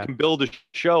 Obviously, you can build a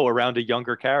show around a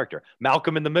younger character.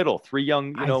 Malcolm in the Middle, 3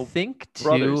 young, I think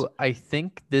brothers. I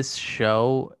think this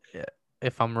show,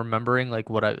 if I'm remembering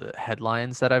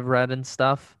headlines that I've read and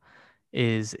stuff,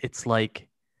 is it's like,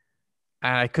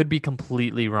 I could be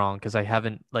completely wrong because I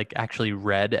haven't actually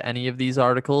read any of these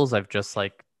articles. I've just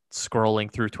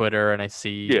scrolling through Twitter and I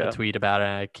see a tweet about it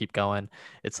and I keep going.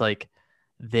 It's like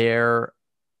they're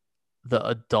the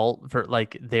adult for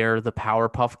like they're the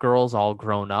Powerpuff Girls all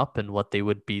grown up and what they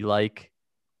would be like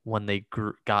when they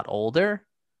got older.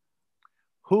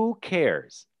 Who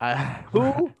cares?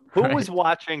 Who was Right,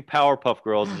 watching Powerpuff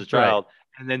Girls as a right. child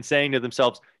and then saying to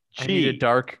themselves, I need a "Gee,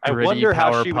 dark, I gritty wonder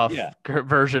how she would." Powerpuff Yeah,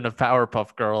 version of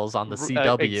Powerpuff Girls on the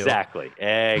CW. exactly,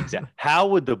 exactly. How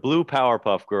would the blue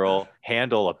Powerpuff Girl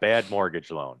handle a bad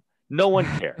mortgage loan? No one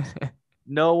cares.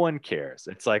 No one cares.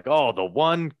 It's like, oh, the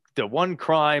one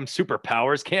crime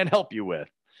superpowers can't help you with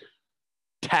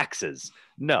taxes.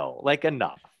 No, like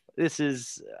enough. This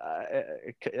is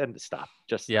stop.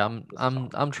 Just Yeah, stop. I'm This is I'm all I'm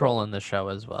trolling. trolling the show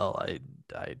as well. I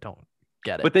don't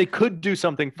get it. But they could do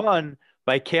something fun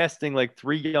by casting like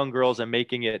three young girls and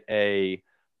making it a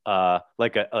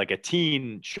like a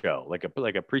teen show, like a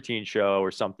preteen show or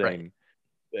Right. something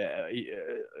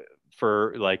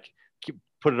for like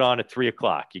put it on at 3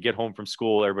 o'clock. You get home from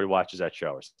school, everybody watches that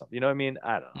show or something. You know what I mean?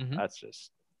 I don't know. Hmm. That's just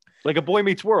like a Boy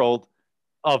Meets World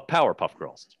of Powerpuff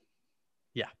Girls.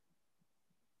 Yeah.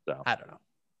 So I don't know.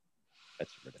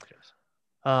 that's ridiculous.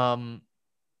 Um,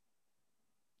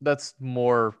 that's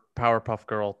more Powerpuff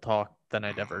Girl talk than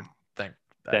I'd ever think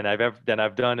that Than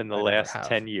I've done in the I'd ever last have.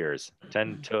 10 years,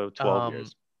 10 to 12 Um,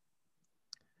 years.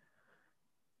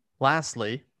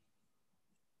 lastly,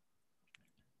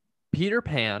 Peter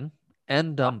Pan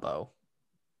and Dumbo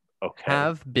Okay.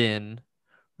 have been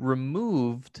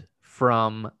removed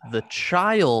from the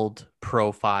child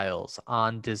profiles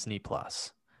on Disney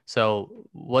Plus. So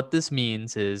what this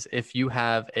means is if you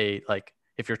have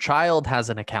if your child has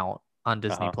an account on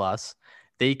Disney Uh-huh. Plus,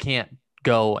 they can't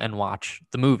go and watch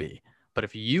the movie. But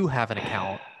if you have an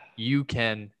account, you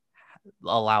can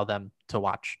allow them to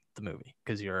watch the movie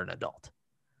because you're an adult.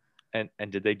 And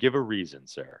did they give a reason,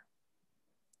 sir?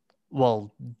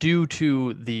 Well, due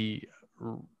to the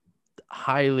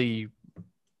highly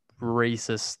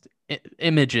racist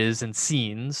images and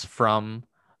scenes from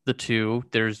the two.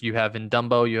 You have in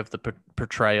Dumbo, you have the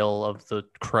portrayal of the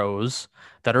crows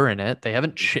that are in it. They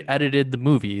haven't edited the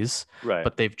movies, Right.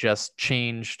 but they've just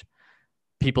changed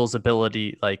people's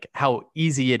ability, like how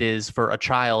easy it is for a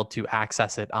child to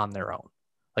access it on their own.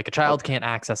 Like a child Okay. can't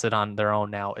access it on their own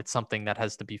now. It's something that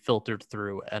has to be filtered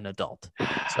through an adult.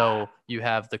 So you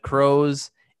have the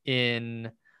crows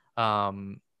in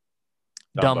Dumbo,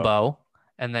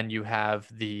 and then you have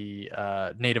the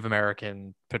Native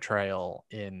American portrayal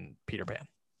in Peter Pan.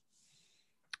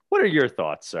 What are your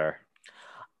thoughts, sir?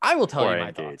 I will tell Before you I my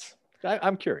engage. thoughts.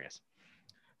 I'm curious.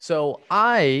 So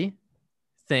I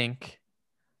think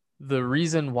the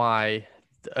reason why,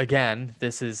 again,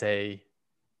 this is a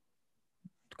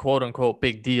quote unquote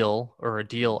big deal or a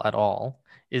deal at all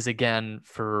is again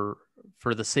for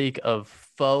the sake of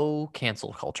faux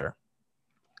cancel culture.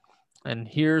 And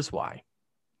here's why.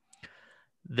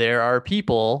 There are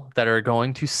people that are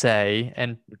going to say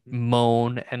and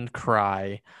moan and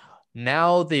cry,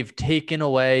 now they've taken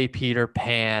away Peter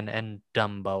Pan and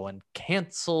Dumbo and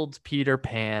canceled Peter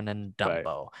Pan and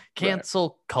Dumbo. Right.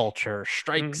 Cancel culture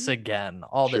strikes Mhm. again,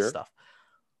 all this Sure. stuff.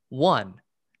 One,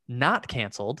 not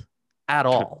canceled at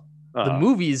all. The Uh-huh.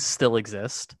 movies still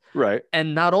exist. Right.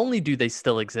 And not only do they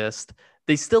still exist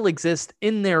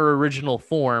in their original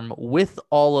form with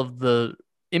all of the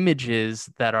images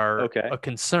that are Okay. a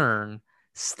concern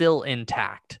still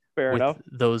intact Fair with enough.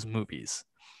 those movies.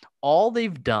 All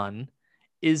they've done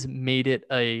is made it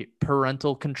a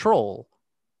parental control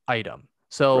item.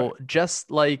 So just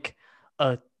like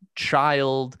a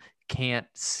child can't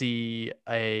see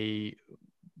a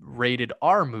rated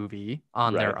R movie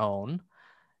on their own,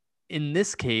 in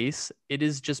this case, it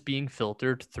is just being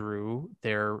filtered through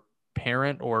their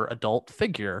parent or adult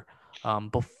figure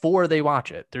before they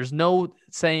watch it. There's no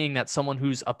saying that someone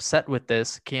who's upset with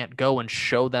this can't go and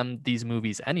show them these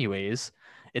movies anyways.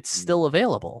 It's still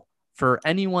available for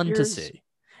anyone to see.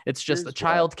 It's just a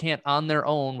child can't on their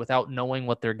own without knowing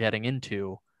what they're getting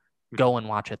into go and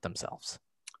watch it themselves.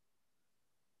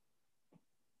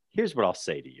 Here's what I'll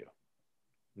say to you.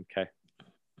 Okay.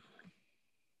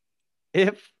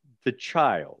 If the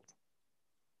child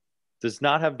does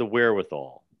not have the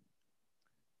wherewithal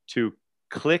to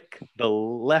click the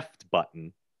left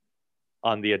button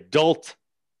on the adult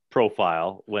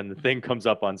profile when the thing comes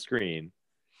up on screen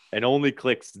and only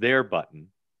clicks their button,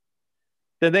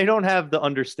 then they don't have the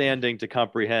understanding to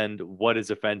comprehend what is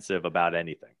offensive about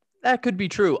anything. That could be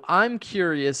true. I'm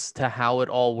curious to how it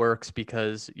all works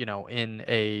because, in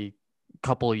a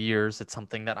couple of years, it's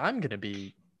something that I'm going to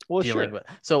be dealing with.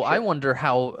 So I wonder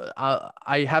how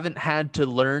I haven't had to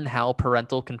learn how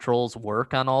parental controls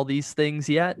work on all these things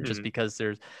yet, just because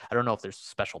I don't know if there's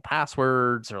special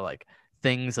passwords or like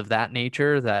things of that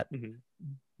nature that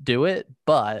do it.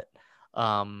 But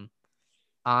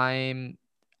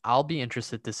I'll be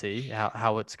interested to see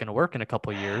how it's going to work in a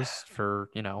couple of years for,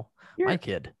 my Here,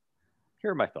 kid.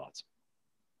 here are my thoughts.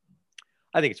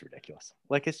 I think it's ridiculous.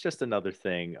 Like it's just another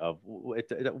thing of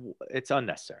it's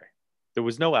unnecessary. There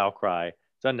was no outcry.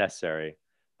 It's unnecessary.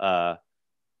 Uh,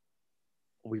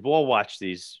 we've all watched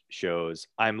these shows.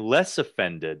 I'm less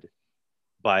offended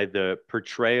by the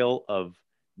portrayal of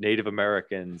Native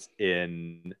Americans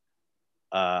in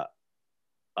uh,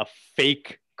 a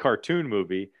fake cartoon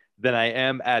movie than I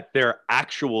am at their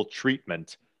actual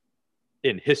treatment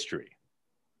in history.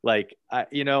 Like,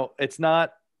 it's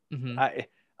not. Mm-hmm.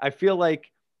 I feel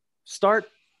like start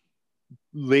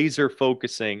laser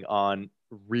focusing on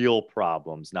real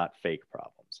problems, not fake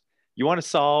problems. You want to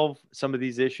solve some of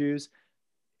these issues,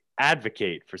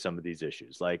 advocate for some of these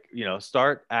issues. Like,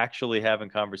 start actually having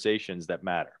conversations that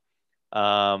matter.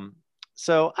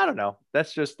 So I don't know.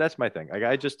 That's my thing. Like,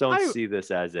 I just don't see this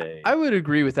as I would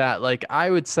agree with that. Like, I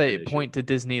would say an issue. point to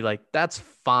Disney, like, that's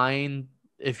fine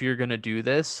if you're going to do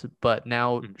this, but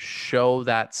now show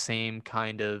that same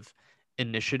kind of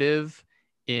initiative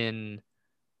in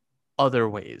other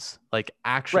ways. Like,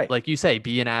 actually, Right. like you say,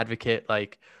 be an advocate,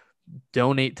 like,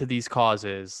 donate to these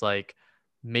causes, like,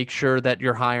 make sure that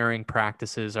your hiring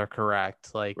practices are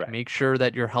correct, like, Right. make sure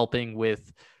that you're helping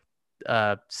with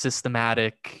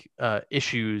systematic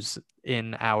issues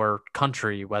in our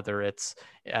country, whether it's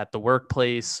at the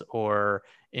workplace or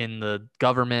in the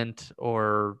government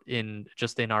or in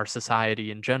just in our society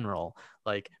in general.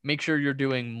 Like, make sure you're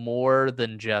doing more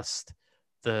than just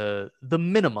the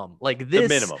minimum. Like The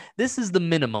minimum. this is the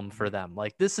minimum for them.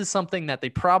 Like, this is something that they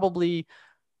probably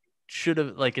should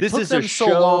have, like, it This took is a them so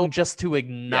show- long just to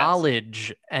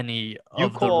acknowledge any You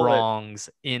of the call it- wrongs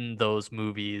in those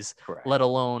movies, Correct. let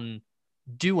alone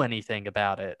do anything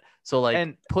about it. So, like,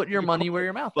 And put your you money call where it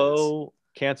your mouth is. Faux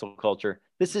cancel culture.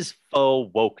 This is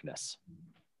faux wokeness.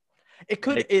 It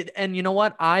could and you know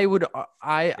what?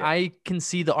 I can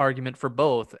see the argument for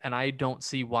both, and I don't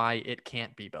see why it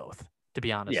can't be both, to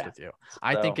be honest with you.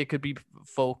 I think it could be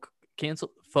faux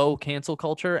cancel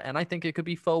culture, and I think it could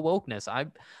be faux wokeness.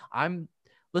 I'm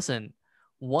listen,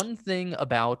 one thing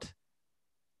about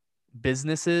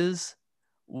businesses,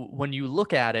 when you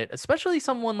look at it, especially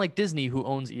someone like Disney who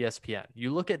owns ESPN,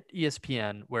 you look at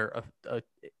ESPN where a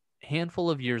handful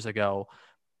of years ago,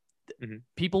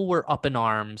 people were up in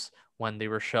arms when they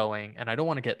were showing, and I don't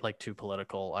want to get like too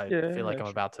political. I feel like I'm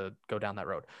about to go down that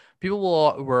road. People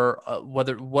were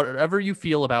whatever you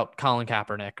feel about Colin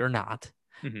Kaepernick or not,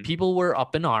 people were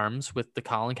up in arms with the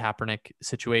Colin Kaepernick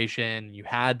situation. You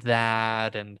had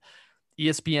that, and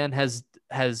ESPN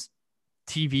has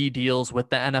TV deals with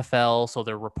the NFL, so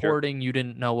they're reporting you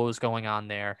didn't know what was going on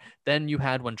there. Then you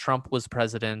had, when Trump was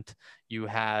president, you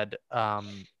had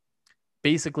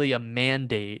basically a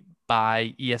mandate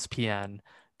by ESPN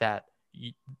that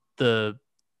the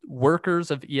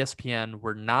workers of ESPN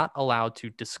were not allowed to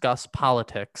discuss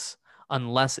politics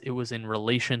unless it was in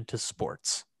relation to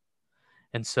sports.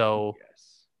 And so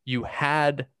you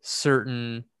had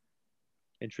certain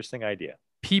interesting idea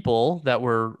people that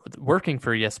were working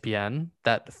for ESPN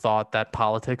that thought that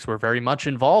politics were very much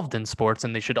involved in sports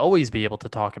and they should always be able to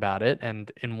talk about it.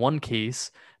 And in one case,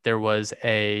 there was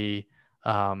a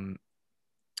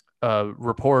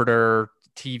reporter,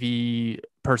 TV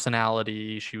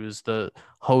personality. She was the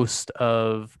host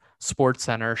of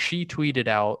SportsCenter. She tweeted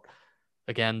out,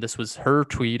 again, this was her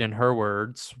tweet and her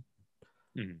words,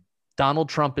 Donald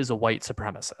Trump is a white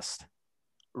supremacist.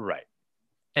 Right.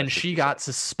 And she got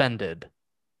suspended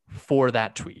for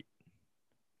that tweet.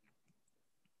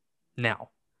 Now,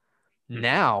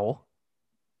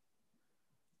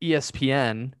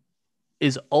 ESPN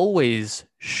is always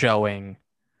showing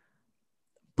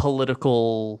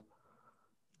political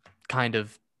kind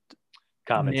of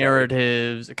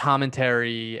narratives,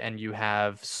 commentary, and you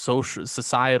have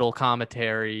societal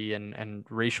commentary and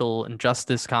racial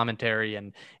injustice commentary,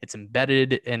 and it's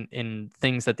embedded in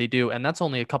things that they do. And that's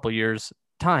only a couple years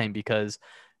time, because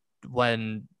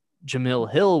when Jamil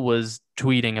Hill was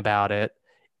tweeting about it,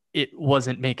 it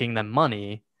wasn't making them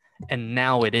money, and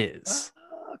now it is.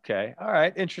 Okay. All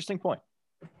right. Interesting point.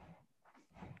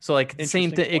 So, like,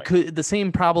 the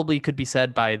same probably could be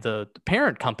said by the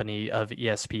parent company of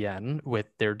ESPN with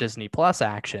their Disney Plus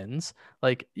actions.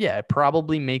 Like, yeah, it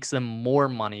probably makes them more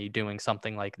money doing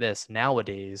something like this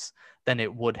nowadays than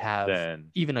it would have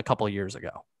even a couple years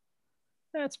ago.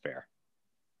 That's fair.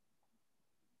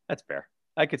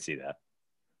 I could see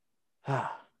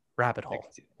that. Rabbit hole.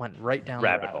 Went right down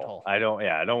rabbit hole. I don't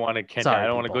want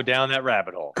to go down that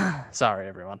rabbit hole. Sorry,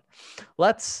 everyone.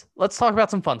 Let's talk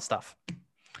about some fun stuff.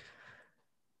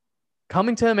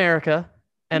 Coming to America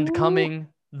and coming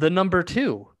The number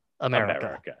two, America.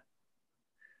 America,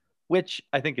 which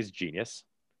I think is genius.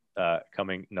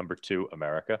 Coming number two,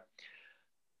 America.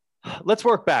 Let's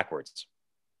work backwards.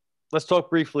 Let's talk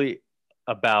briefly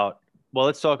about, well,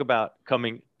 let's talk about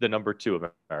coming the number two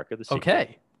of America, the sequel.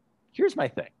 Okay. Here's my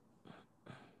thing.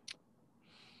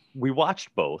 We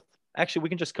watched both. Actually, we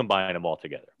can just combine them all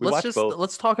together.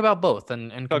 Let's talk about both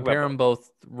and compare them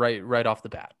both right off the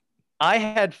bat. I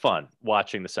had fun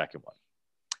watching the second one.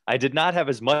 I did not have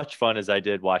as much fun as I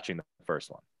did watching the first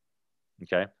one.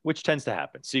 Okay, which tends to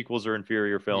happen. Sequels are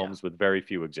inferior films with very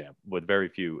few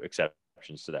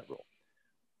exceptions to that rule.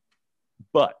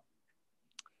 But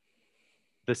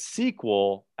the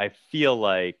sequel, I feel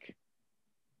like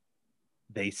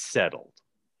they settled.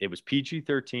 It was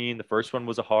PG-13. The first one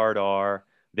was a hard R.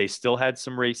 They still had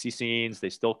some racy scenes.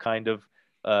 They still kind of,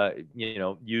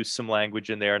 use some language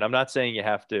in there. And I'm not saying you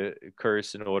have to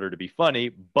curse in order to be funny,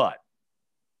 but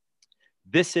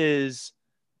this is,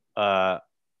 and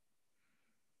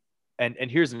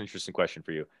here's an interesting question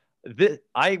for you.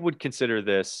 I would consider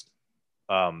this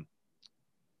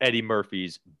Eddie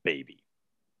Murphy's baby.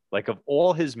 Like, of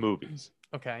all his movies.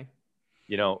 Okay.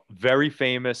 Very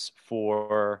famous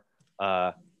for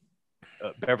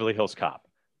Beverly Hills Cop.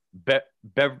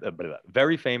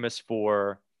 Very famous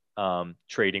for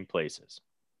Trading Places.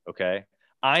 Okay.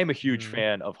 I'm a huge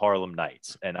fan of Harlem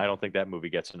Nights, and I don't think that movie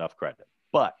gets enough credit.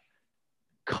 But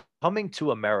Coming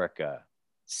to America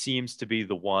seems to be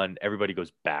the one everybody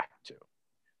goes back to.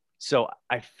 So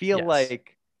I feel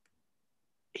like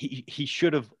he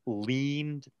should have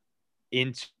leaned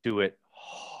into it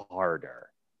harder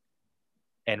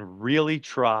and really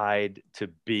tried to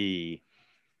be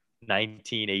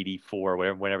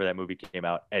 1984, whenever that movie came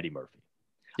out, Eddie Murphy.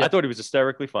 Yep. I thought he was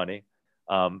hysterically funny.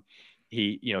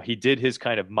 He did his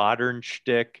kind of modern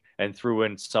shtick and threw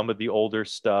in some of the older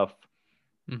stuff.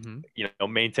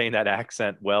 Maintain that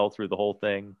accent well through the whole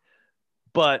thing.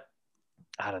 But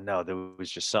I don't know. There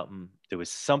was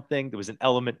an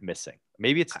element missing.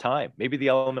 Maybe it's time. Maybe the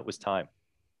element was time.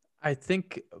 I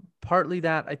think partly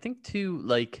that. I think too,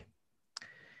 like,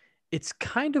 it's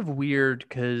kind of weird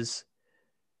because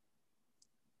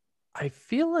I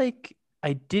feel like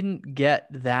I didn't get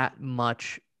that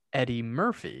much Eddie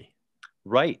Murphy.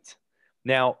 Right.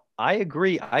 Now, I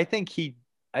agree. I think he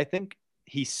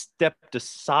stepped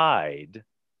aside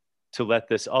to let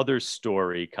this other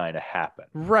story kind of happen.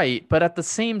 Right. But at the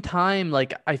same time,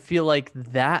 like, I feel like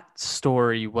that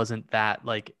story wasn't that,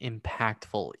 like,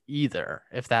 impactful either,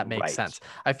 if that makes sense.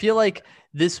 I feel like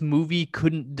this movie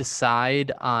couldn't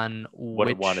decide on what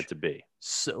it wanted to be.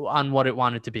 So, on what it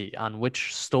wanted to be, on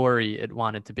which story it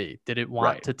wanted to be. Did it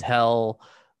want to tell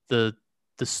the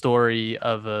story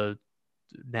of a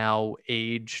now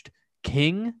aged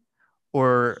king?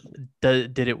 Or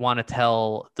did it want to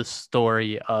tell the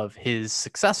story of his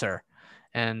successor?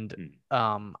 And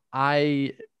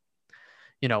I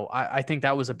think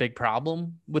that was a big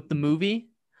problem with the movie.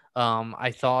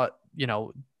 I thought,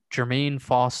 Jermaine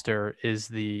Foster is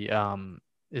the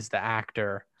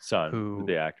actor,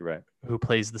 who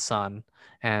plays the son.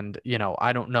 And,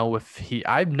 I don't know if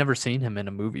I've never seen him in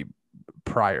a movie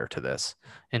prior to this,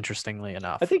 interestingly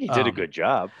enough. I think he did a good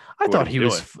job. I thought he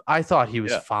was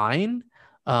fine.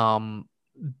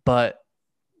 But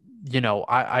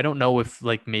I don't know if,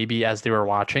 like, maybe as they were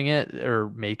watching it or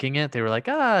making it, they were like,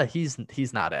 he's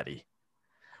not Eddie.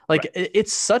 Like,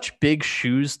 it's such big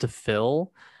shoes to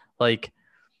fill. Like,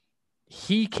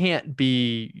 he can't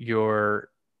be your,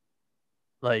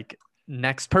 like,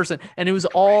 next person. And it was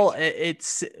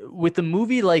it's with a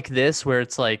movie like this where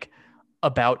it's like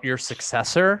about your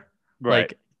successor,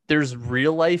 like, there's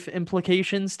real life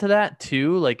implications to that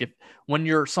too. Like, when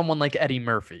you're someone like Eddie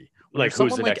Murphy,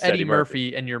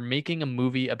 and you're making a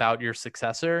movie about your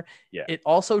successor, it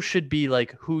also should be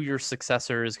like who your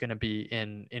successor is going to be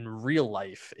in real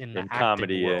life, in the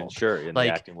comedy world. And in the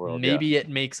acting world. Maybe it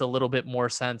makes a little bit more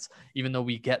sense, even though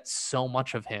we get so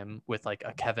much of him with, like,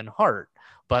 a Kevin Hart.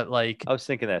 But, like, I was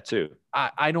thinking that too.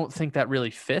 I don't think that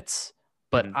really fits.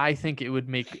 But I think it would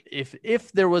make,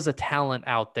 if there was a talent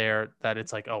out there that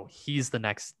it's like, oh, he's the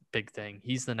next big thing,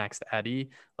 he's the next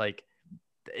Eddie, like,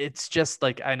 it's just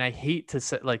like, and I hate to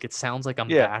say, like, it sounds like I'm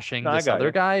bashing this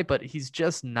other guy, but he's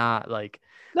just not, like,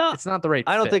 it's not the right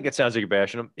I don't fit. think it sounds like you're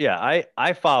bashing him. Yeah,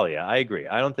 I follow you. I agree.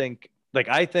 I don't think, like,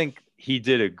 I think he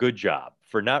did a good job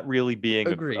for not really being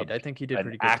I think he did an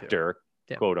pretty good actor,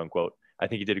 quote unquote. I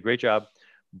think he did a great job,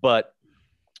 but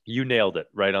you nailed it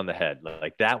right on the head.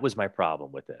 Like, that was my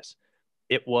problem with this.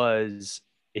 It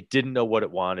didn't know what it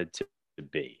wanted to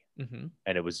be.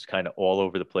 And it was kind of all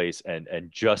over the place and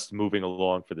just moving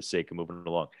along for the sake of moving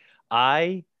along.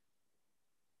 I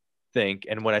think,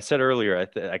 and when I said earlier,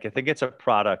 I think it's a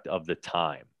product of the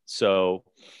time. So,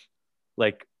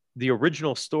 like the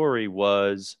original story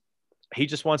was, he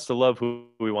just wants to love who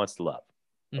he wants to love.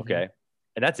 Mm-hmm. Okay,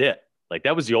 and that's it. Like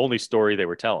that was the only story they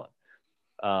were telling.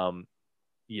 Um,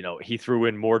 he threw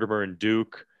in Mortimer and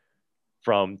Duke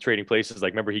from Trading Places.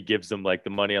 Like, remember he gives them like the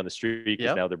money on the street because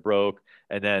Yep. now they're broke.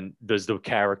 And then there's the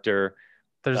character,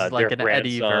 There's their like an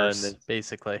Eddie grandson. verse,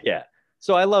 basically. Yeah.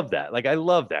 So I love that. Like, I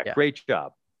love that. Yeah. Great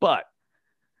job. But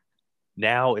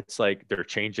now it's like they're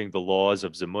changing the laws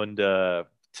of Zamunda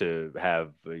to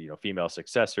have female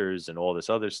successors and all this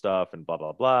other stuff and blah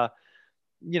blah blah.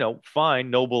 Fine,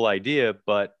 noble idea,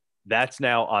 but that's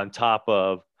now on top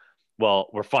of, well,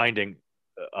 we're finding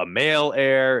a male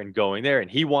heir and going there,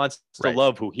 and he wants to Right.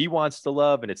 love who he wants to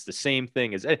love, and it's the same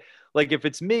thing as, like, if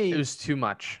it's me, It was too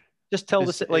much. just tell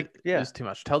the like, It yeah, was too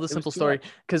much. Tell the it was simple too story. much.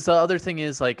 Because the other thing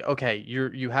is like, okay,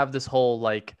 you have this whole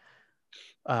like,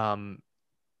 um,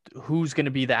 who's going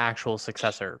to be the actual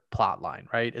successor plot line,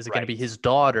 right? Is it going to be Right. his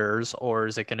daughters, or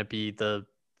is it going to be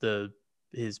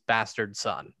his bastard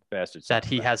son Bastard that son,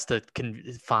 he right. has to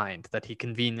find, that he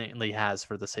conveniently has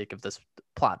for the sake of this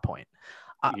plot point?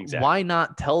 Exactly. Why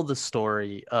not tell the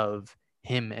story of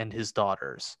him and his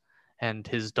daughters, and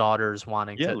his daughters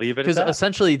wanting to, Leave it at because that.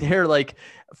 essentially they're like,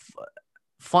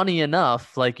 funny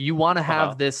enough, like you want to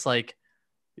have this like,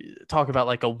 talk about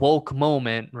like a woke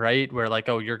moment, right? Where like,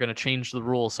 oh, you're going to change the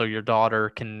rules so your daughter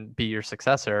can be your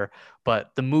successor.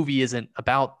 But the movie isn't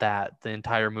about that. The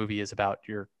entire movie is about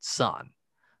your son.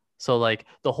 So like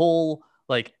the whole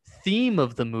like theme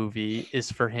of the movie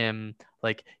is for him,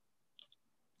 like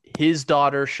his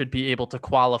daughter should be able to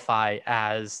qualify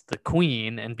as the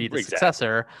queen and be the Exactly.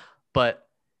 successor. But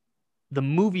the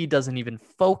movie doesn't even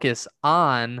focus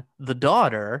on the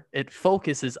daughter. It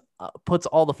focuses, puts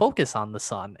all the focus on the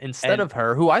son instead of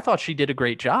her, who I thought she did a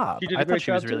great job. I thought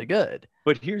she was really good.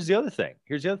 But here's the other thing.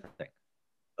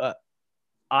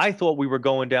 I thought we were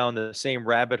going down the same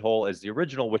rabbit hole as the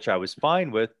original, which I was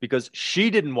fine with, because she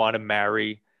didn't want to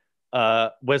marry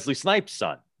Wesley Snipes'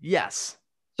 son. Yes.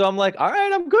 So I'm like, all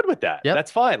right, I'm good with that. Yep.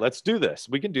 That's fine. Let's do this.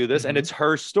 We can do this. And it's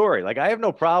her story. Like, I have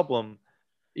no problem,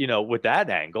 with that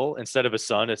angle. Instead of a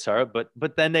son, it's her. But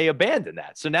then they abandon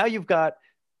that. So now you've got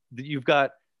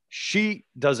she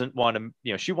doesn't want to,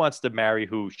 she wants to marry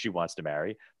who she wants to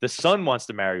marry. The son wants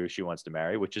to marry who she wants to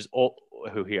marry, which is all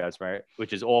who he has married,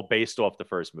 which is all based off the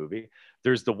first movie.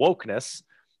 There's the wokeness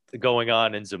going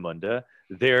on in Zamunda.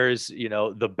 There's,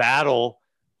 the battle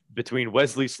between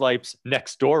Wesley Snipes'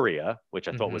 Nextdoria, which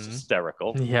I thought was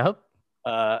hysterical. Yep.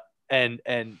 And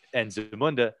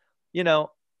Zamunda,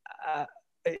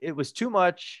 it was too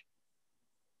much.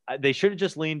 They should have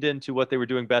just leaned into what they were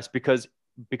doing best, because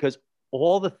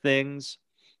all the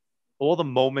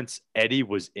moments Eddie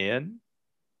was in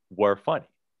were funny.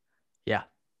 Yeah.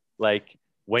 Like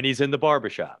when he's in the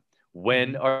barbershop,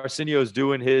 when Arsenio's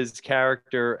doing his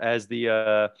character as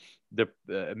the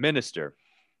minister,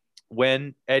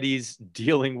 when Eddie's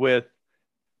dealing with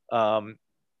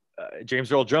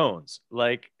James Earl Jones.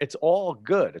 Like, it's all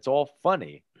good. It's all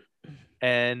funny.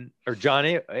 Or John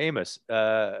Amos,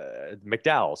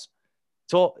 McDowell's.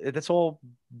 That's all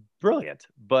brilliant.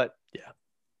 But yeah,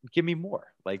 give me more.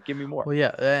 Give me more. Well,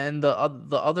 yeah, and the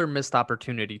other missed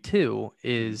opportunity too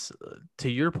is, to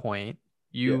your point,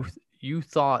 you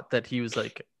thought that he was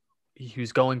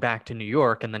going back to New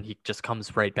York, and then he just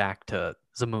comes right back to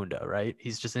Zamunda, right?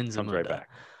 He's just in Zamunda. Comes right back.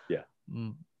 Yeah.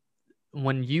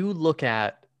 When you look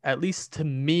at least to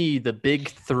me, the big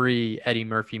three Eddie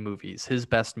Murphy movies, his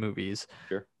best movies,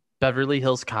 sure. Beverly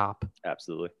Hills Cop,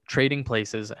 absolutely, Trading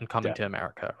Places, and Coming to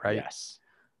America, right? Yes.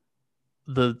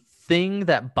 The thing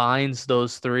that binds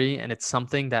those three, and it's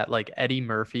something that like Eddie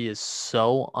Murphy is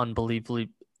so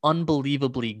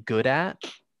unbelievably good at,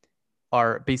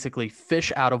 are basically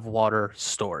fish out of water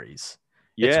stories.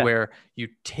 Yeah. It's where you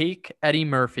take Eddie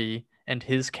Murphy and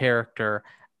his character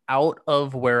out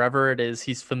of wherever it is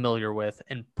he's familiar with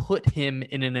and put him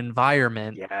in an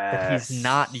environment that he's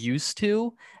not used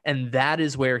to. And that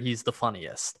is where he's the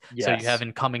funniest. Yes. So you have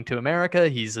in Coming to America,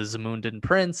 he's a Zamundan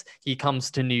prince. He comes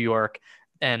to New York,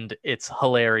 and it's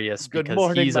hilarious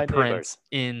because he's a prince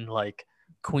in like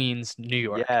Queens, New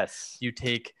York. Yes. You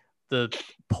take the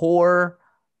poor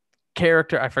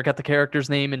character, I forgot the character's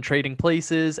name in Trading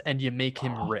Places, and you make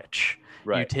him rich.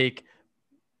 Right. You take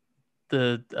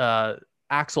the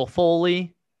Axel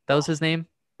Foley, that was his name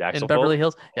in Beverly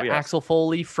Hills. Yeah, yes. Axel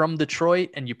Foley from Detroit,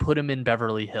 and you put him in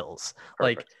Beverly Hills.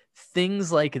 Perfect. Like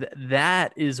things like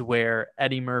that is where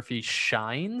Eddie Murphy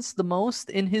shines the most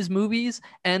in his movies,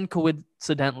 and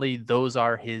coincidentally, those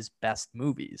are his best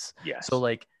movies. Yes. So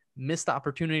like missed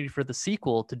opportunity for the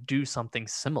sequel to do something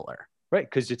similar. Right,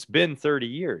 because it's been 30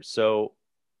 years, so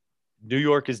New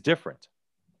York is different.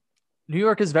 New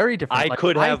York is very different. I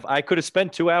could have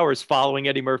spent 2 hours following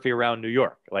Eddie Murphy around New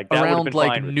York. Like that would have around been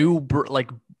like fine with me.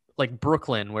 like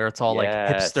Brooklyn, where it's all like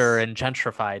hipster Yes. and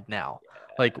gentrified now.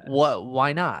 Like Yes. what?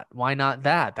 Why not? Why not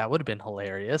that? That would have been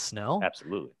hilarious. No.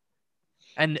 Absolutely.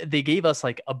 And they gave us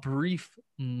like a brief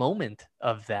moment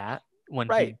of that when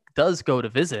Right. he does go to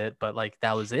visit, but like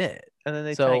that was it. And then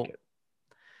they So tank it.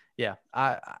 yeah,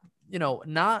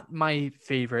 not my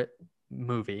favorite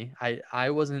movie. I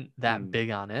wasn't that big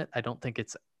on it. I don't think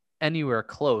it's anywhere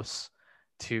close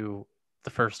to the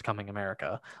first Coming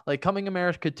America. Like Coming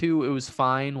America 2, it was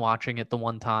fine watching it the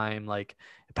one time, like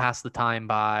it passed the time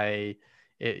by.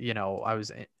 I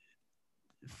was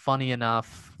funny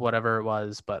enough, whatever it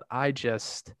was, but I'm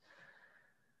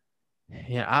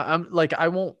like, I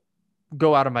won't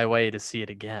go out of my way to see it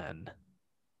again.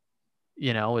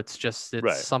 It's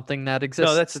Right. something that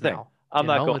exists. No, that's the thing. Now. I'm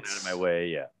not going out of my way.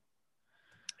 Yeah.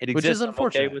 It exists. Which is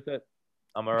unfortunate. I'm okay with it.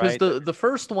 I'm all because right. the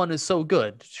first one is so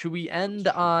good. Should we end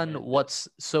on what's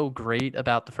so great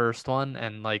about the first one?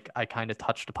 And like I kind of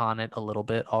touched upon it a little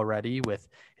bit already with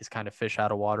his kind of fish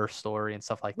out of water story and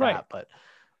stuff like Right. that. But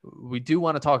we do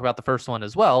want to talk about the first one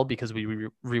as well because we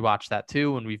rewatched that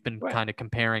too, and we've been Right. kind of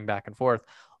comparing back and forth.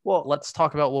 Well, let's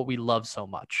talk about what we love so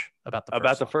much about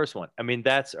the first one. I mean,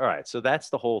 that's all right. So that's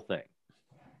the whole thing.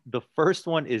 The first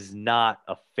one is not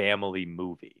a family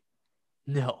movie.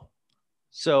 No.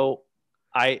 So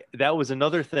that was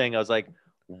another thing. I was like,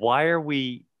 why are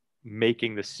we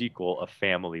making the sequel a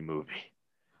family movie?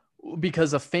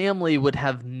 Because a family would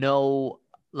have no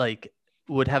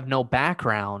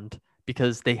background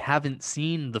because they haven't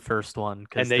seen the first one,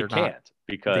 and they can't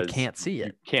see it.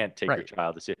 You can't take your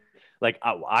child to see it. Like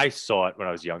I saw it when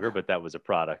I was younger, but that was a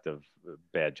product of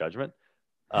bad judgment.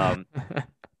 And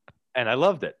I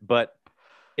loved it, but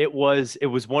it was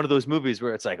one of those movies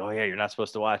where it's like, oh yeah, you're not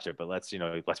supposed to watch it, but let's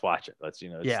watch it.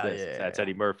 That's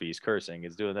Eddie Murphy. He's cursing.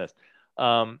 He's doing this.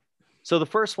 So the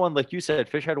first one, like you said,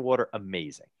 Fish Out of Water,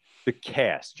 amazing. The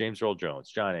cast: James Earl Jones,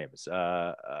 John Amos,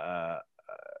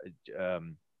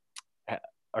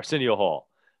 Arsenio Hall.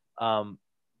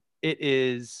 It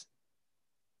is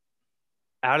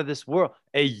out of this world.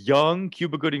 A young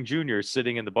Cuba Gooding Jr.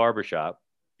 sitting in the barbershop.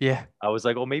 Yeah. I was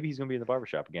like, oh, maybe he's going to be in the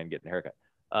barbershop again, getting a haircut.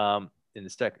 In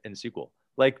the sequel.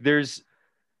 Like there's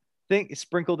things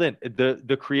sprinkled in.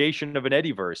 The creation of an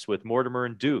Eddieverse with Mortimer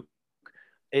and Duke.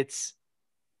 It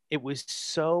was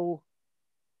so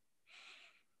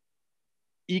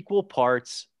equal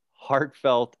parts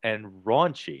heartfelt and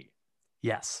raunchy.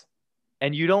 Yes.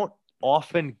 And you don't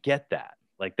often get that.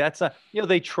 Like that's not,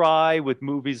 they try with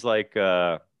movies like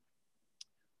The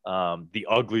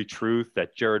Ugly Truth,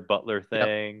 that Jared Butler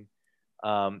thing.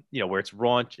 Yep. Where it's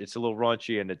raunchy, it's a little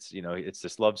raunchy, and it's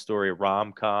this love story,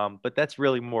 rom-com, but that's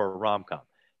really more a rom-com.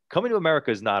 Coming to America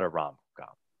is not a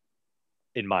rom-com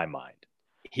in my mind.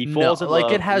 He falls in love.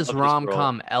 Like it has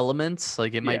rom-com elements,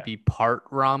 like it might be part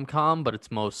rom-com, but it's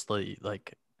mostly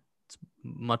like it's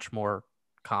much more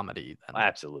comedy than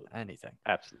absolutely anything.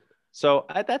 Absolutely. So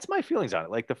that's my feelings on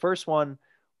it. Like the first one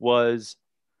was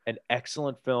an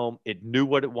excellent film. It knew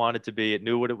what it wanted to be. It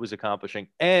knew what it was accomplishing,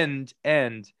 and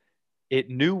it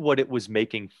knew what it was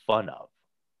making fun of.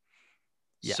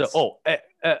 Yes. So,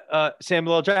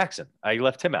 Samuel L. Jackson. I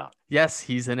left him out. Yes,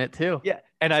 he's in it too. Yeah,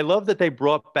 and I love that they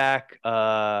brought back.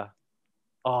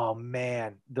 Oh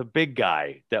man, the big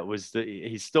guy that was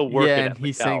he's still working. Yeah, and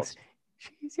he sings.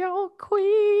 She's your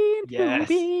queen, yes,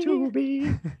 to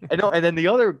be. And then the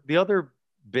other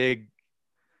big,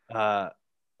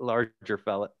 larger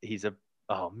fella. He's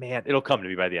oh man, it'll come to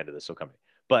me by the end of this. It'll come to me.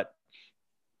 But,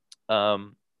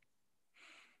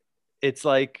 it's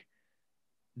like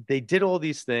they did all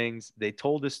these things. They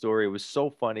told this story. It was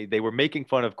so funny. They were making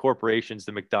fun of corporations,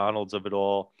 the McDonald's of it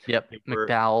all. Yep,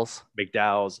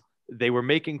 McDowell's. They were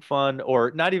making fun, or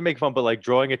not even making fun, but like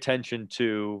drawing attention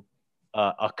to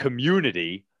a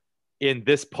community in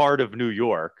this part of New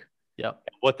York. Yep.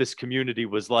 What this community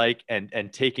was like, and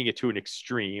taking it to an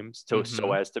extreme so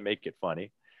as to make it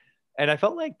funny. And I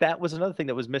felt like that was another thing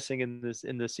that was missing in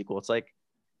the sequel. It's like,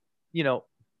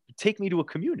 take me to a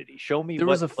community. Show me there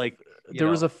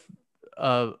was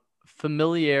a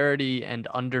familiarity and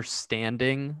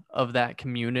understanding of that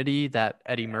community that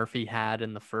Eddie Murphy had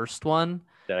in the first one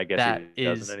that I guess he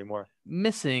doesn't anymore.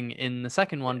 Missing in the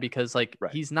second one because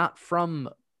he's not from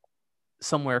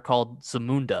somewhere called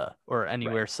Zamunda or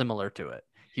anywhere similar to it.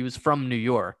 He was from New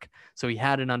York, so he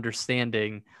had an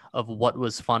understanding of what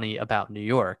was funny about New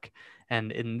York.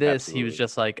 And in this, he was Absolutely.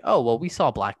 just like, oh, well, we saw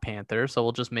Black Panther, so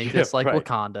we'll just make Yeah, this like right.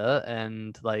 Wakanda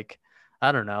and like,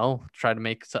 I don't know, try to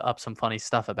make up some funny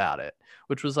stuff about it,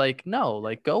 which was like, no,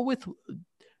 like go with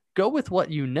what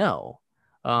you know.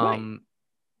 Right.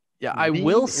 Yeah, I will Lean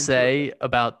into it. say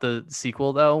about the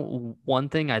sequel though, one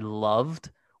thing I loved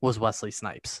was Wesley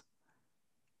Snipes.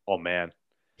 Oh man,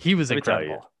 He was let me tell you.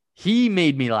 incredible. He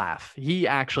made me laugh. He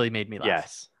actually made me laugh.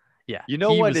 Yes. Yeah, You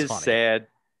know he what was is funny. sad?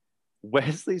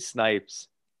 Wesley Snipes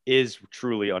is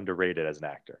truly underrated as an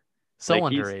actor. So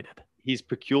Like underrated. he's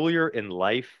peculiar in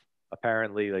life.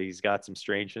 Apparently, like he's got some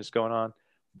strangeness going on.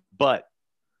 But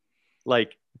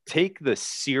like, take the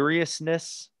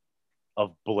seriousness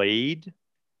of Blade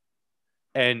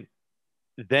and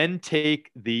then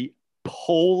take the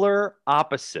polar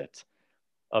opposite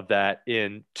of that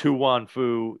in Tu Wan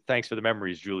Fu, Thanks for the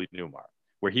Memories, Julie Newmar,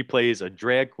 where he plays a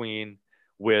drag queen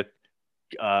with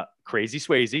Crazy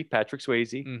Swayze, Patrick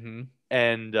Swayze, Mm-hmm.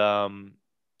 and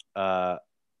uh,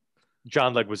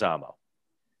 John Leguizamo.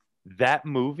 That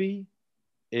movie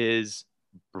is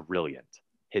brilliant,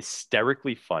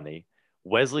 hysterically funny.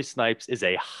 Wesley Snipes is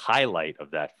a highlight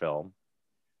of that film,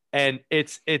 and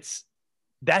it's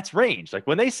that's range. Like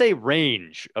when they say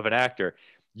range of an actor,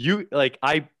 you like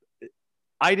I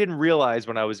didn't realize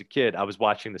when I was a kid I was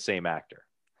watching the same actor.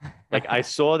 Like I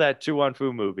saw that Tu Wan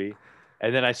Fu movie,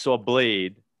 and then I saw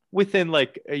Blade within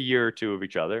like a year or two of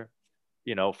each other,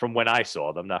 from when I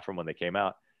saw them, not from when they came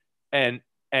out. And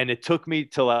it took me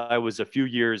till I was a few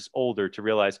years older to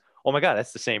realize, oh my God,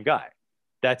 that's the same guy.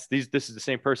 This is the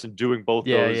same person doing both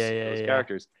Yeah, those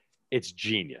characters. It's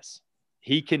genius.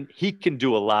 He can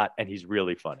do a lot, and he's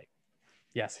really funny.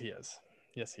 Yes, he is.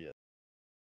 Yes, he is.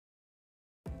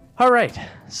 All right.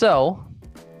 So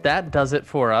that does it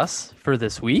for us for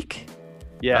this week.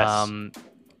 Yes.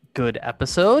 Good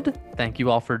episode. Thank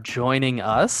you all for joining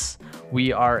us.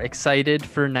 We are excited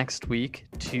for next week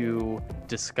to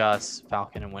discuss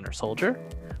Falcon and Winter Soldier.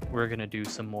 We're going to do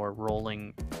some more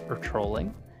rolling or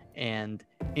trolling. And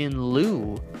in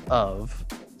lieu of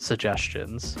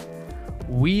suggestions,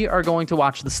 we are going to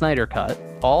watch the Snyder Cut,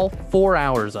 all 4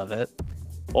 hours of it.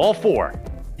 All 4.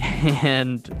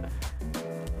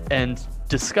 And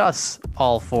discuss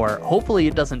all 4. Hopefully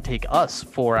it doesn't take us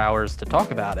 4 hours to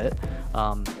talk about it.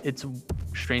 It's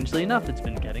strangely enough, it's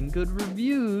been getting good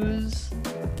reviews.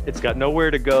 It's got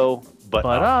nowhere to go but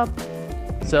up.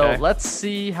 So Okay. let's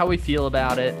see how we feel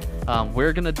about it.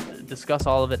 We're going to discuss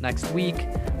all of it next week.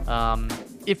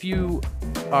 If you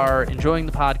are enjoying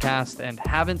the podcast and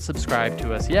haven't subscribed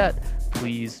to us yet,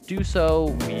 please do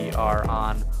so. We are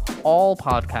on all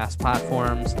podcast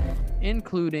platforms,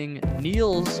 including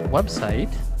Neil's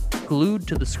website,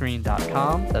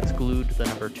 gluedtothescreen.com. That's glued the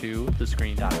number 2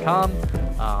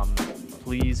 thescreen.com.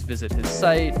 Please visit his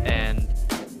site and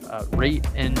rate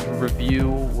and review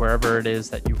wherever it is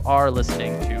that you are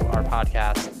listening to our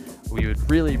podcast. We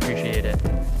would really appreciate it.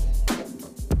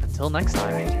 Until next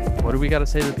time, what do we got to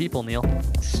say to the people, Neil?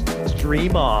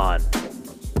 Stream on.